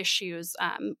 legal issues,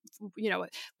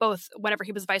 both whenever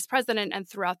he was vice president and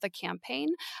throughout the campaign.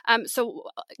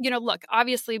 Look,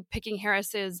 obviously picking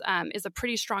Harris is a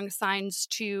pretty strong signs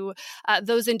to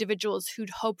those individuals who'd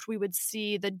hoped we would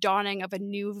see the dawning of a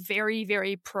new, very,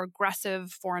 very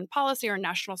progressive foreign policy or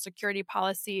national security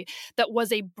policy that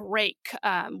was a break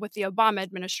with the Obama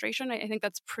administration. I think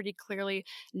that's pretty clearly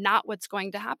not what's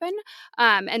going to happen.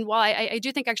 And while I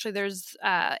do think actually there's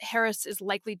Harris is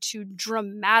likely to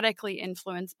dramatically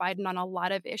influence Biden on a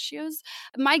lot of issues,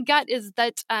 my gut is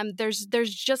that there's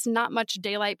just not much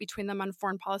daylight between them on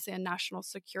foreign policy and national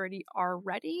security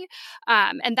already.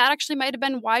 And that actually might have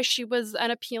been why she was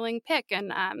an appealing pick.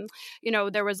 And,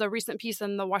 there was a recent piece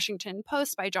in the Washington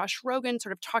Post by Josh Rogin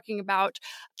sort of talking about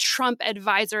Trump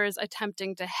advisors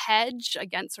attempting to hedge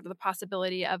against sort of the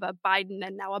possibility of a Biden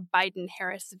and now a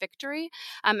Biden-Harris victory.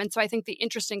 And so I think the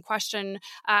interesting question,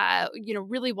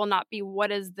 really will not be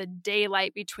what is the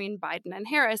daylight between Biden and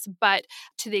Harris, but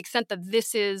to the extent that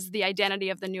this is the identity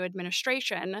of the new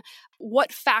administration,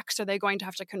 what facts are they going to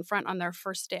have to confront on their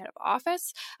first day of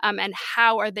office? And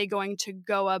how are they going to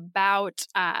go about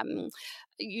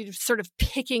sort of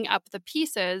picking up the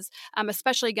pieces,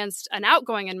 especially against an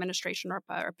outgoing administration or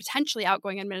potentially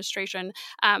outgoing administration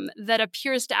that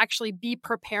appears to actually be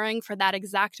preparing for that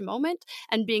exact moment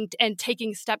and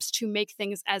taking steps to make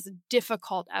things as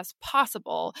difficult as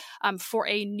possible for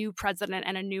a new president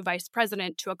and a new vice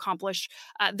president to accomplish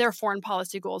their foreign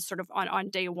policy goals sort of on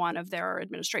day one of their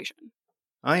administration.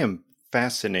 I am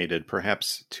fascinated,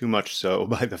 perhaps too much so,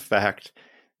 by the fact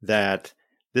that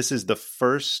this is the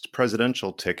first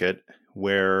presidential ticket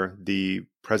where the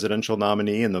presidential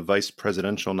nominee and the vice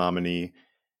presidential nominee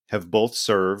have both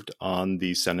served on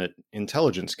the Senate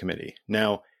Intelligence Committee.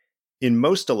 Now, in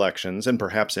most elections, and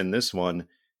perhaps in this one,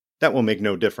 that will make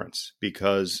no difference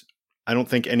because I don't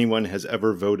think anyone has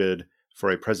ever voted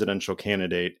for a presidential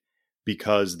candidate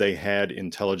because they had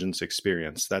intelligence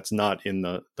experience. That's not in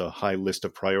the high list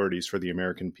of priorities for the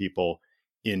American people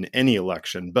in any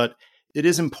election. But it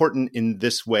is important in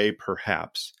this way,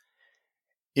 perhaps.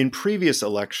 In previous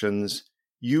elections,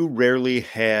 you rarely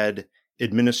had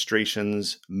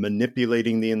administrations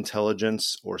manipulating the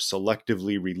intelligence or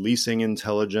selectively releasing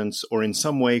intelligence or in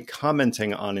some way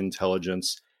commenting on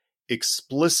intelligence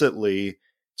explicitly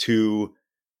to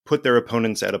put their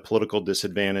opponents at a political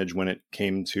disadvantage when it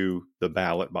came to the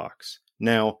ballot box.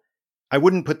 Now, I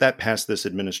wouldn't put that past this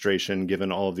administration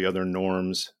given all of the other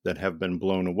norms that have been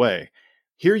blown away.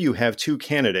 Here you have two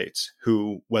candidates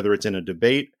who, whether it's in a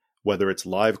debate, whether it's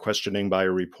live questioning by a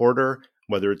reporter,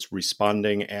 whether it's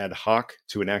responding ad hoc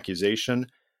to an accusation,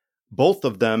 both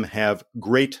of them have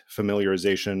great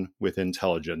familiarization with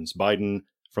intelligence. Biden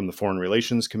from the Foreign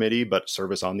Relations Committee, but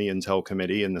service on the Intel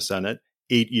Committee in the Senate,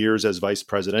 8 years as vice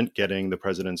president, getting the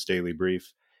president's daily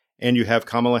brief. And you have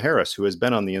Kamala Harris, who has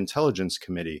been on the Intelligence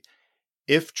Committee.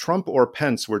 If Trump or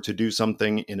Pence were to do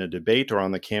something in a debate or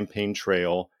on the campaign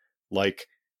trail, like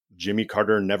Jimmy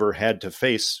Carter never had to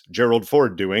face Gerald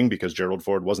Ford doing, because Gerald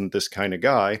Ford wasn't this kind of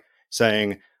guy,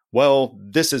 saying, well,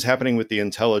 this is happening with the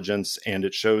intelligence and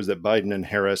it shows that Biden and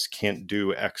Harris can't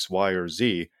do X, Y, or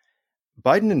Z.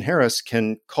 Biden and Harris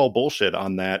can call bullshit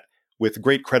on that with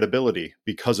great credibility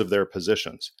because of their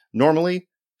positions. Normally,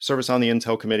 service on the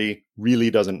Intel Committee really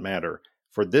doesn't matter.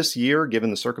 For this year, given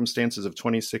the circumstances of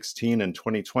 2016 and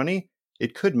 2020,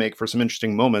 it could make for some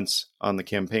interesting moments on the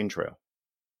campaign trail.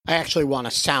 I actually want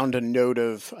to sound a note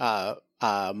of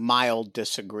mild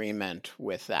disagreement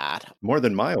with that. More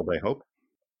than mild, I hope.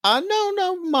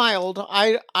 No, mild.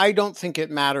 I don't think it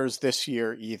matters this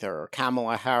year either.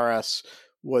 Kamala Harris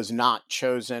was not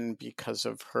chosen because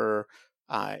of her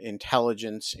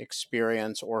intelligence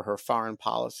experience or her foreign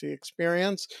policy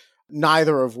experience,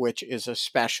 neither of which is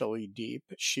especially deep.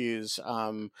 She is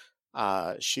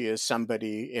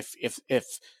somebody,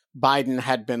 if Biden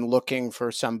had been looking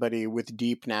for somebody with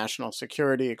deep national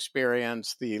security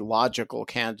experience, the logical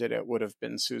candidate would have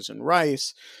been Susan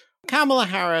Rice. Kamala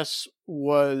Harris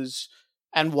was,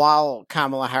 and while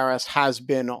Kamala Harris has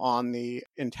been on the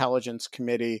Intelligence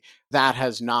Committee, that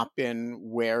has not been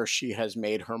where she has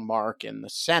made her mark in the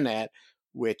Senate,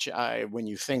 which when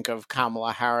you think of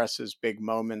Kamala Harris's big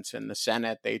moments in the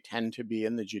Senate, they tend to be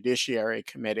in the Judiciary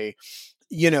Committee.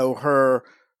 You know,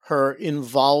 her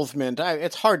involvement,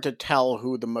 it's hard to tell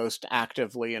who the most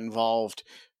actively involved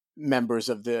members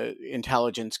of the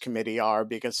Intelligence Committee are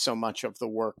because so much of the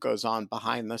work goes on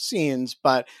behind the scenes,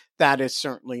 but that is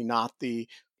certainly not the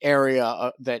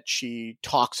area that she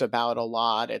talks about a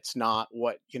lot. It's not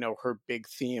what, her big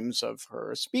themes of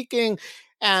her speaking.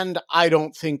 And I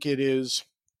don't think it is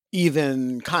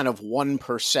even kind of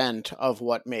 1% of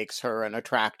what makes her an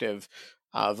attractive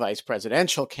vice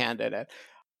presidential candidate.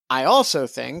 I also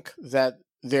think that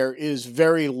there is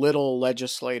very little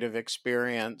legislative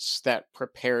experience that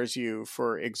prepares you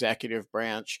for executive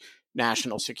branch,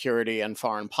 national security, and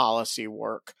foreign policy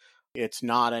work. It's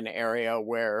not an area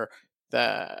where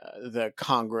the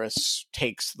Congress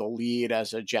takes the lead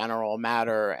as a general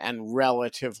matter, and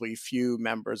relatively few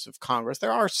members of Congress,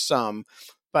 there are some,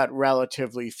 but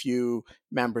relatively few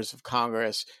members of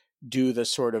Congress do the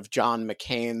sort of John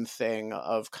McCain thing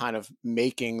of kind of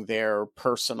making their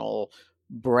personal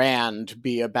brand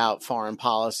be about foreign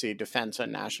policy, defense,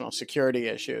 and national security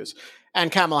issues. And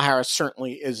Kamala Harris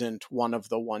certainly isn't one of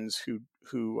the ones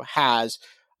who has.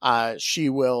 She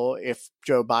will, if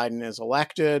Joe Biden is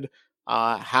elected,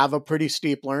 have a pretty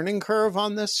steep learning curve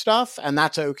on this stuff, and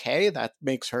that's okay. That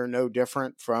makes her no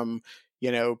different from,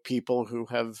 people who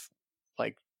have,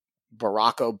 like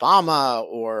Barack Obama,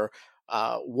 or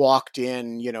walked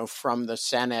in, from the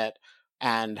Senate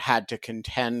and had to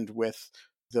contend with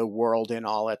the world in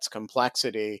all its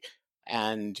complexity.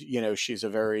 And, she's a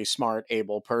very smart,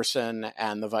 able person,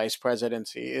 and the vice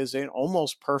presidency is an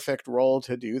almost perfect role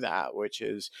to do that, which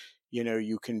is,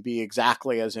 you can be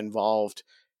exactly as involved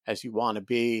as you want to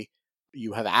be.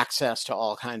 You have access to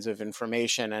all kinds of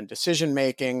information and decision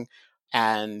making,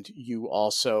 and you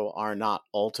also are not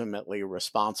ultimately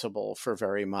responsible for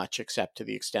very much, except to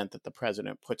the extent that the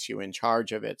president puts you in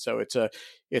charge of it. So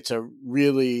it's a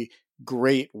really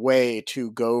great way to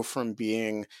go from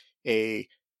being a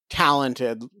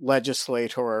talented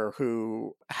legislator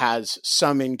who has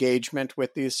some engagement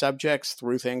with these subjects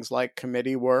through things like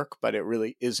committee work, but it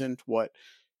really isn't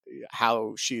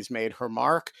how she's made her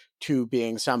mark, to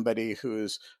being somebody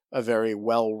who's a very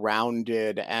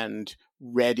well-rounded and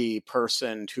ready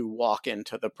person to walk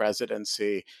into the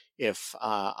presidency if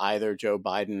either Joe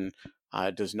Biden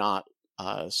does not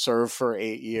serve for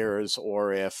 8 years,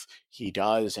 or if he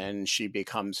does and she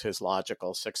becomes his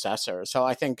logical successor. So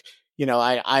I think,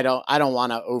 I don't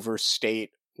want to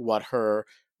overstate what her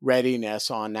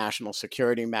readiness on national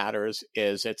security matters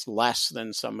is. It's less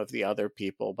than some of the other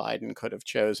people Biden could have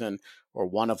chosen, or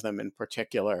one of them in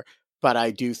particular. But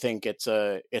I do think it's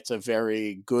a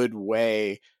very good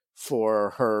way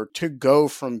for her to go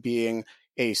from being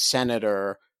a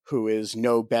senator who is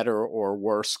no better or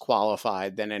worse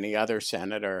qualified than any other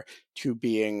senator to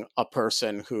being a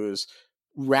person whose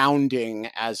rounding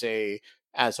as a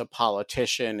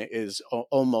politician is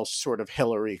almost sort of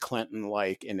Hillary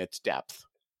Clinton-like in its depth.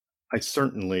 I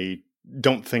certainly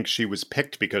don't think she was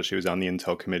picked because she was on the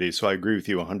Intel committee. So I agree with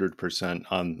you 100%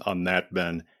 on that,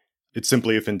 Ben. It's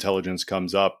simply, if intelligence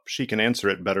comes up, she can answer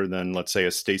it better than, let's say,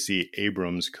 a Stacey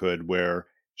Abrams could, where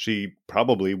she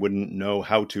probably wouldn't know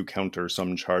how to counter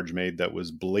some charge made that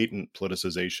was blatant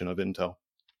politicization of Intel.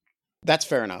 That's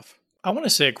fair enough. I want to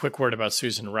say a quick word about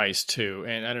Susan Rice, too.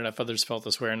 And I don't know if others felt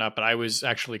this way or not, but I was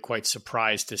actually quite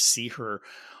surprised to see her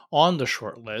on the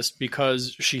short list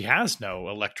because she has no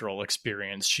electoral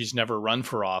experience. She's never run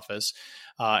for office.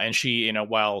 And she,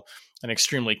 while an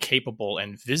extremely capable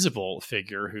and visible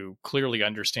figure who clearly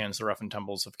understands the rough and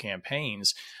tumbles of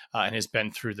campaigns and has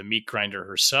been through the meat grinder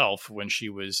herself when she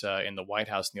was in the White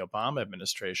House in the Obama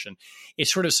administration, it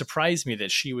sort of surprised me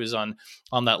that she was on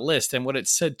that list. And what it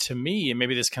said to me, and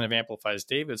maybe this kind of amplifies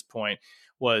David's point,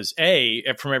 was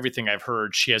from everything I've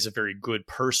heard, she has a very good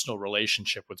personal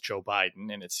relationship with Joe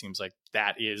Biden. And it seems like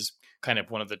that is kind of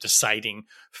one of the deciding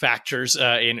factors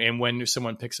in when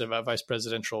someone picks a vice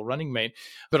presidential running mate,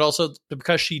 but also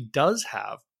because she does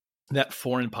have that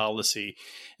foreign policy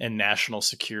and national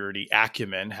security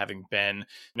acumen, having been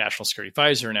national security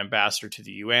advisor and ambassador to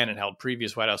the UN and held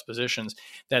previous White House positions,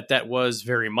 that was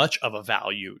very much of a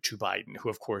value to Biden, who,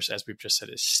 of course, as we've just said,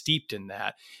 is steeped in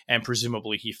that, and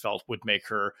presumably he felt would make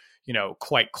her,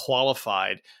 quite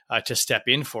qualified to step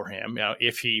in for him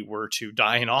if he were to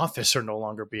die in office or no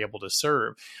longer be able to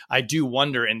serve. I do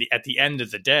wonder, at the end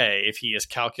of the day, if he is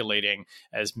calculating,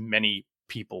 as many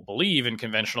people believe in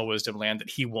conventional wisdom land, that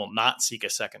he will not seek a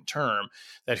second term,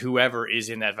 that whoever is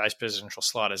in that vice presidential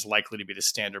slot is likely to be the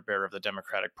standard bearer of the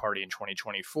Democratic Party in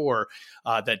 2024,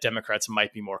 that Democrats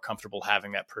might be more comfortable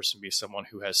having that person be someone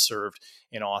who has served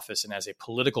in office and has a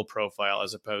political profile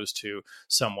as opposed to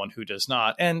someone who does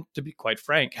not. And to be quite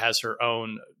frank, has her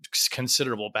own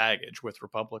considerable baggage with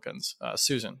Republicans.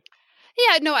 Susan.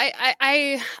 Yeah, no,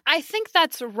 I think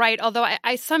that's right. Although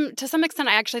to some extent,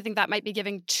 I actually think that might be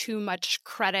giving too much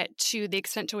credit to the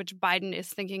extent to which Biden is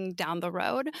thinking down the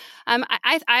road.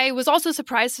 I was also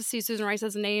surprised to see Susan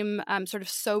Rice's name sort of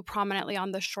so prominently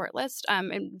on the short list,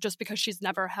 and just because she's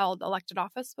never held elected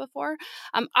office before.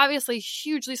 Obviously,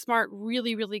 hugely smart,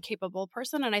 really, really capable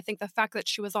person, and I think the fact that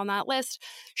she was on that list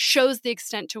shows the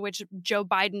extent to which Joe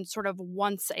Biden sort of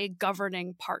wants a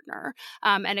governing partner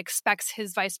and expects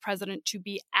his vice president to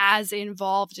be as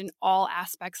involved in all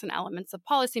aspects and elements of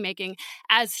policymaking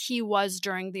as he was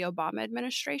during the Obama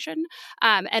administration.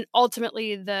 And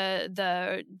ultimately,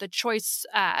 the choice,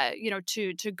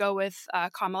 to go with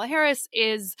Kamala Harris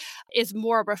is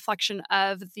more a reflection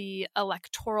of the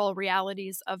electoral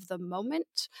realities of the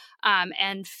moment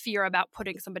and fear about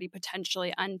putting somebody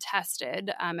potentially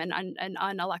untested and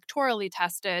unelectorally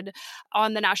tested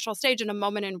on the national stage in a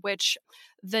moment in which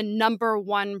the number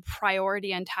one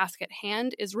priority and task at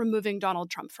hand is removing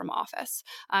Donald Trump from office.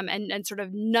 And sort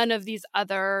of none of these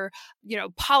other,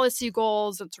 policy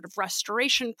goals and sort of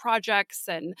restoration projects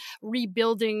and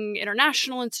rebuilding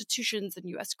international institutions and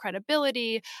U.S.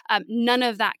 credibility, none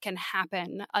of that can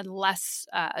happen unless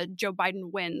Joe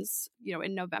Biden wins,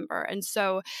 in November. And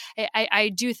so I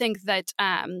do think that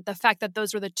the fact that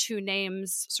those were the two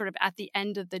names sort of at the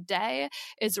end of the day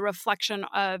is a reflection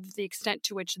of the extent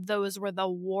to which those were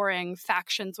the warring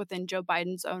factions within Joe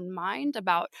Biden's own mind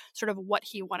about sort of what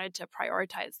he wanted to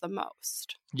prioritize the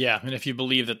most. Yeah, and if you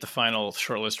believe that the final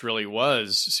shortlist really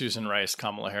was Susan Rice,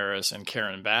 Kamala Harris, and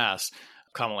Karen Bass,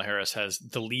 Kamala Harris has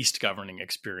the least governing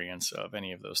experience of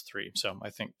any of those three. So I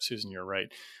think, Susan, you're right.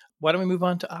 Why don't we move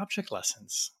on to object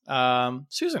lessons?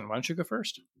 Susan, why don't you go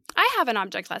first? I have an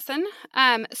object lesson.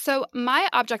 So my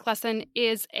object lesson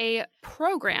is a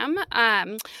program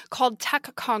called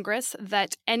Tech Congress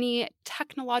that any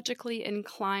technologically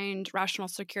inclined rational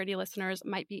security listeners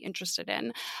might be interested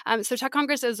in. So Tech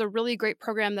Congress is a really great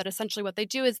program that essentially what they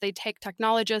do is they take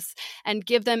technologists and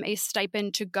give them a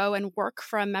stipend to go and work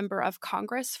for a member of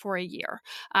Congress for a year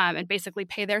and basically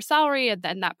pay their salary. And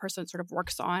then that person sort of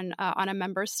works on a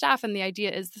member's staff. And the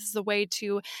idea is this is a way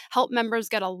to help members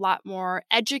get a lot more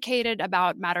educated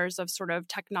about matters of sort of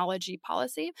technology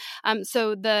policy.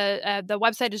 So the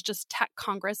website is just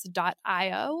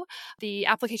techcongress.io. The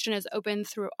application is open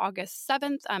through August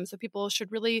 7th. So people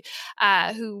should really,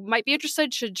 who might be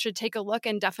interested, should take a look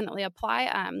and definitely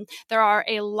apply. There are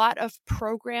a lot of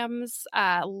programs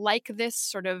like this,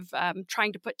 sort of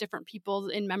trying to put different people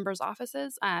in members'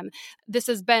 offices. This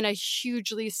has been a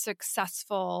hugely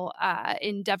successful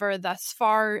endeavor thus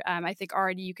far. I think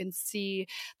already you can see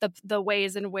the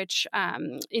ways in which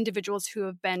individuals who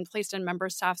have been placed in member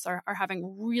staffs are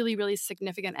having really, really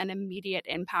significant and immediate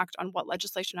impact on what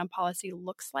legislation and policy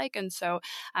looks like. And so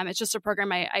it's just a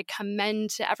program I commend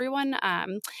to everyone,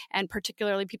 and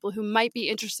particularly people who might be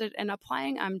interested in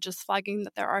applying. I'm just flagging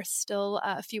that there are still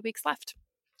a few weeks left.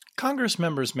 Congress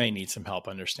members may need some help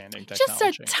understanding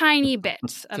technology. Just a tiny bit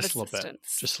of just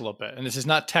assistance. Just a little bit. And this is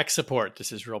not tech support.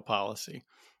 This is real policy.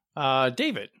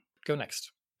 David, go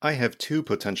next. I have two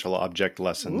potential object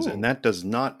lessons, and that does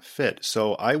not fit.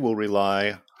 So I will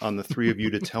rely on the three of you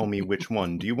to tell me which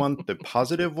one. Do you want the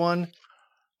positive one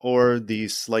or the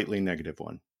slightly negative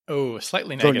one? Oh,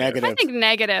 slightly negative. Go negative. I think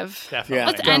negative. Definitely. Yeah,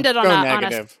 let's end it on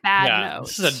a bad note.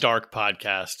 This is a dark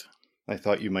podcast. I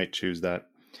thought you might choose that.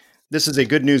 This is a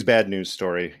good news, bad news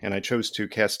story, and I chose to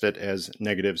cast it as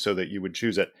negative so that you would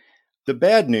choose it. The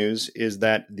bad news is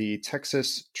that the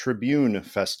Texas Tribune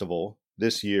Festival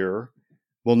this year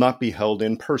will not be held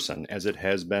in person, as it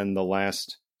has been the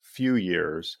last few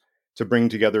years, to bring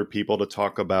together people to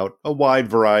talk about a wide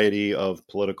variety of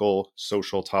political,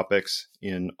 social topics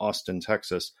in Austin,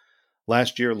 Texas.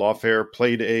 Last year, Lawfare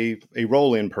played a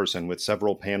role in person with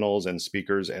several panels and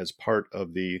speakers as part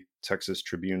of the Texas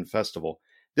Tribune Festival.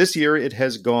 This year, it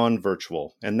has gone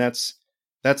virtual, and that's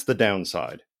the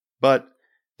downside. But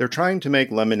they're trying to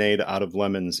make lemonade out of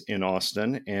lemons in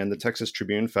Austin, and the Texas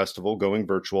Tribune Festival, going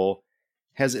virtual,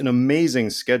 has an amazing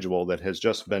schedule that has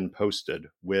just been posted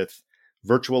with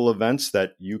virtual events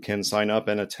that you can sign up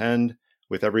and attend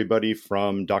with everybody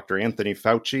from Dr. Anthony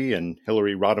Fauci and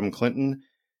Hillary Rodham Clinton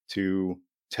to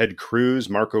Ted Cruz,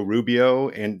 Marco Rubio,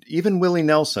 and even Willie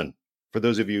Nelson, for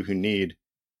those of you who need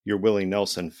your Willie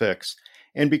Nelson fix.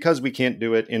 And because we can't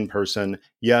do it in person,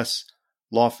 yes,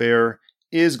 Lawfare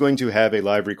is going to have a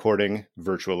live recording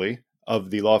virtually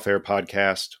of the Lawfare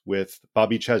podcast with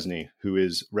Bobby Chesney, who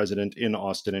is resident in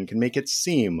Austin and can make it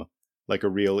seem like a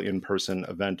real in-person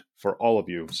event for all of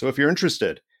you. So if you're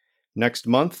interested, next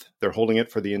month, they're holding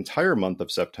it for the entire month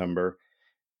of September.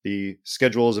 The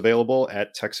schedule is available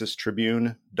at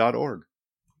texastribune.org.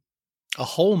 A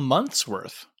whole month's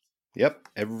worth. Yep.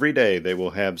 Every day they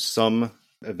will have some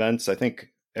events. I think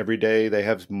every day they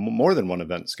have more than one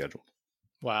event scheduled.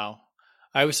 Wow.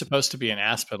 I was supposed to be in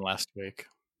Aspen last week.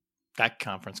 That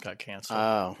conference got canceled.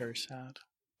 Oh. Very sad.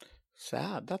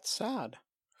 Sad. That's sad.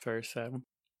 Very sad.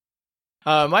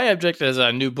 My object is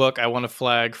a new book I want to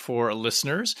flag for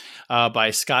listeners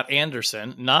by Scott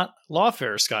Anderson, not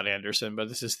Lawfare Scott Anderson, but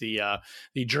this is the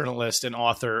journalist and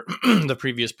author, the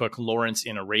previous book, Lawrence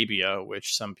in Arabia,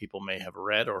 which some people may have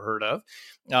read or heard of.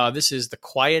 This is The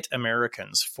Quiet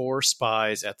Americans, 4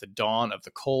 Spies at the Dawn of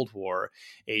the Cold War,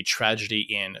 a Tragedy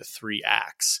in 3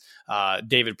 Acts.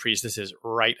 David Priest, this is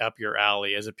right up your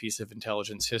alley as a piece of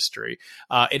intelligence history.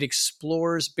 It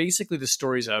explores basically the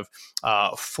stories of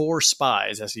 4 spies,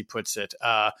 as he puts it,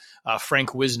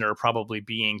 Frank Wisner probably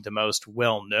being the most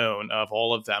well-known of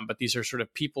all of them, but these are sort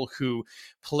of people who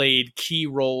played key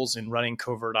roles in running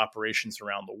covert operations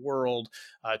around the world,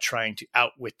 trying to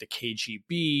outwit the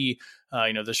KGB,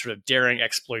 the sort of daring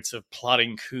exploits of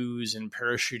plotting coups and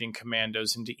parachuting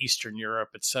commandos into Eastern Europe,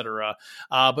 etc.,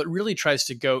 but really tries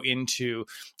to go into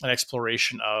an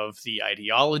exploration of the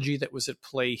ideology that was at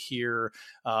play here,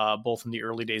 both in the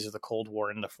early days of the Cold War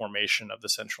and the formation of the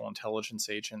Central Intelligence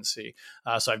Agency.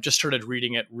 So I've just started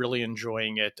reading it, really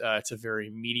enjoying it. It's a very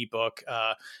meaty book.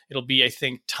 It'll be, I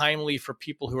think, timely for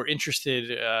people who are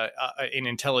interested in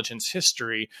intelligence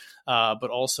history, but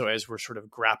also as we're sort of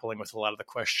grappling with a lot of the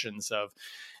questions of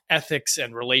ethics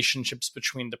and relationships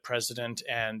between the president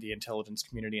and the intelligence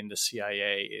community and the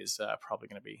CIA is probably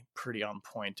going to be pretty on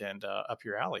point and up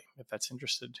your alley if that's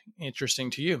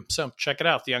interesting to you. So check it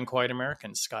out, The Unquiet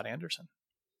Americans, Scott Anderson.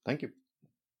 Thank you.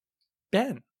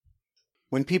 Ben.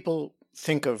 When people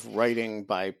think of writing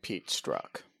by Pete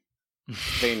Strzok,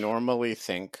 they normally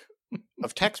think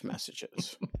of text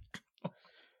messages.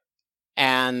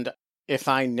 And if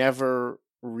I never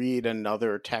read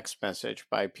another text message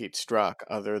by Pete Strzok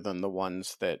other than the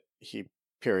ones that he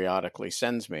periodically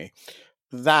sends me,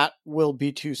 that will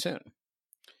be too soon.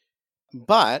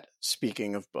 But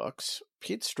speaking of books,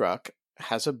 Pete Strzok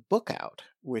has a book out,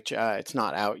 which it's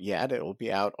not out yet. It will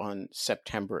be out on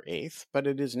September 8th, but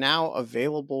it is now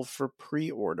available for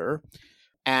pre-order,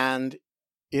 and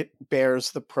it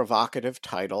bears the provocative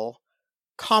title,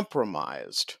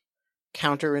 Compromised: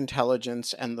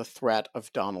 Counterintelligence and the Threat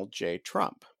of Donald J.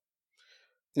 Trump.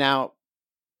 Now,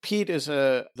 Pete is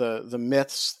the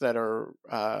myths that are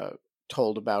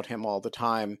told about him all the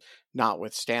time,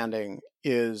 notwithstanding,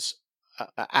 is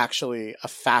actually a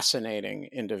fascinating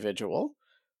individual.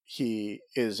 He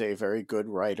is a very good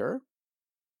writer,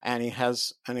 and he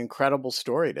has an incredible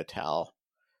story to tell.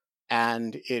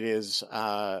 And it is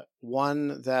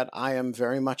one that I am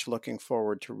very much looking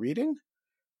forward to reading.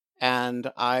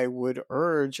 And I would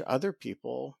urge other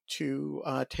people to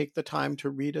take the time to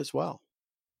read as well.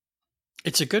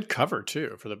 It's a good cover,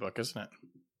 too, for the book, isn't it?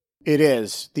 It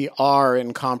is. The R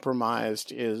in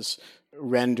Compromised is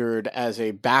rendered as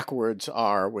a backwards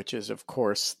R, which is, of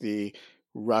course, the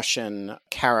Russian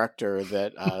character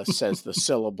that says the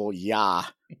syllable ya.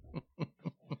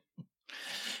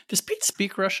 Does Pete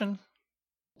speak Russian?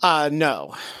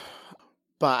 No.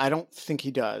 But I don't think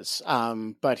he does.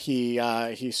 But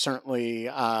he certainly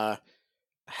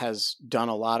has done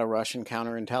a lot of Russian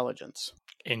counterintelligence.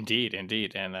 Indeed.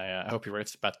 And I hope he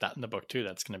writes about that in the book, too.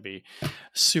 That's going to be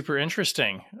super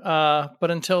interesting.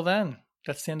 But until then,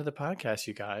 that's the end of the podcast,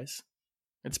 you guys.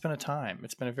 It's been a time.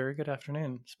 It's been a very good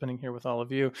afternoon spending here with all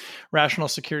of you. Rational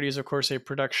Security is, of course, a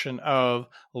production of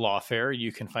Lawfare.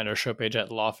 You can find our show page at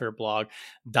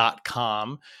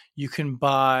lawfareblog.com. You can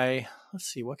buy, let's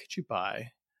see, what could you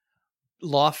buy?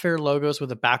 Lawfare logos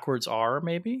with a backwards R,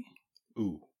 maybe?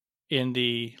 Ooh. In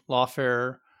the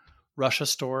Lawfare Russia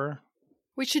store.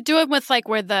 We should do it with like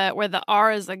where the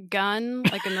R is a gun,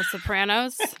 like in The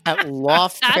Sopranos. At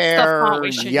Lawfare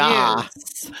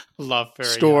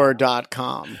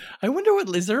store.com. I wonder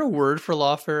is there a word for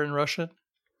lawfare in Russian?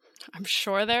 I'm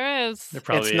sure there is. There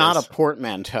probably it's not a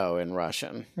portmanteau in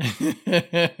Russian.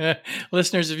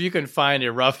 Listeners, if you can find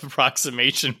a rough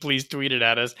approximation, please tweet it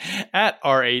at us at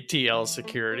RATL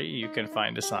Security. You can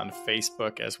find us on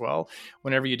Facebook as well.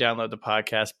 Whenever you download the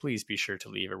podcast, please be sure to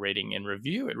leave a rating and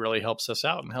review. It really helps us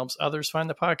out and helps others find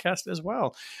the podcast as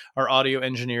well. Our audio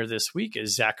engineer this week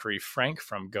is Zachary Frank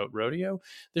from Goat Rodeo.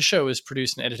 The show is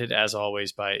produced and edited, as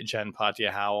always, by Jen Patja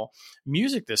Howell.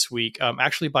 Music this week,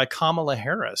 actually by Kamala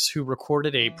Harris, who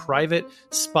recorded a private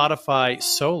Spotify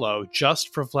solo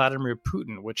just for Vladimir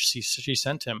Putin, which she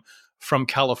sent him from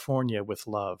California with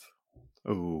love.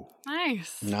 Ooh,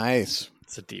 nice.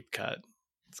 It's a deep cut.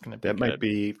 It's going to be that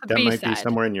good. might be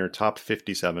somewhere in your top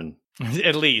 57.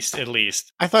 At least.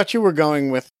 I thought you were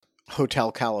going with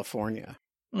Hotel California.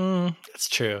 That's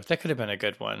true. That could have been a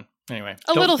good one. Anyway,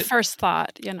 a little first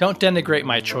thought, Don't denigrate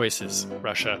my choices,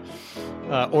 Russia.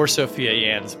 Or Sophia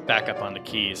Yans, back up on the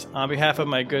keys. On behalf of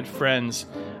my good friends,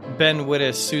 Ben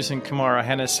Wittes, Susan Kamara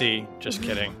Hennessy, just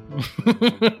kidding,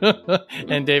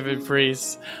 and David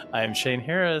Freese, I'm Shane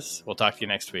Harris. We'll talk to you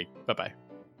next week. Bye-bye.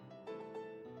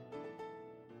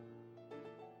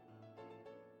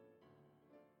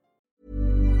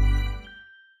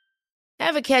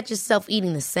 Ever catch yourself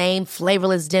eating the same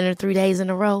flavorless dinner 3 days in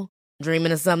a row?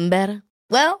 Dreaming of something better?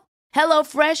 Well,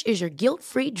 HelloFresh is your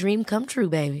guilt-free dream come true,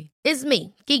 baby. It's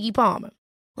me, Keke Palmer.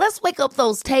 Let's wake up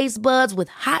those taste buds with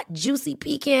hot, juicy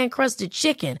pecan-crusted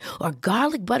chicken or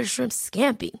garlic butter shrimp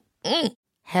scampi.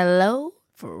 Hello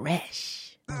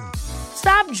Fresh.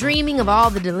 Stop dreaming of all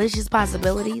the delicious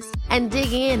possibilities and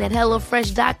dig in at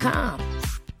HelloFresh.com.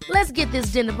 Let's get this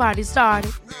dinner party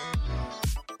started.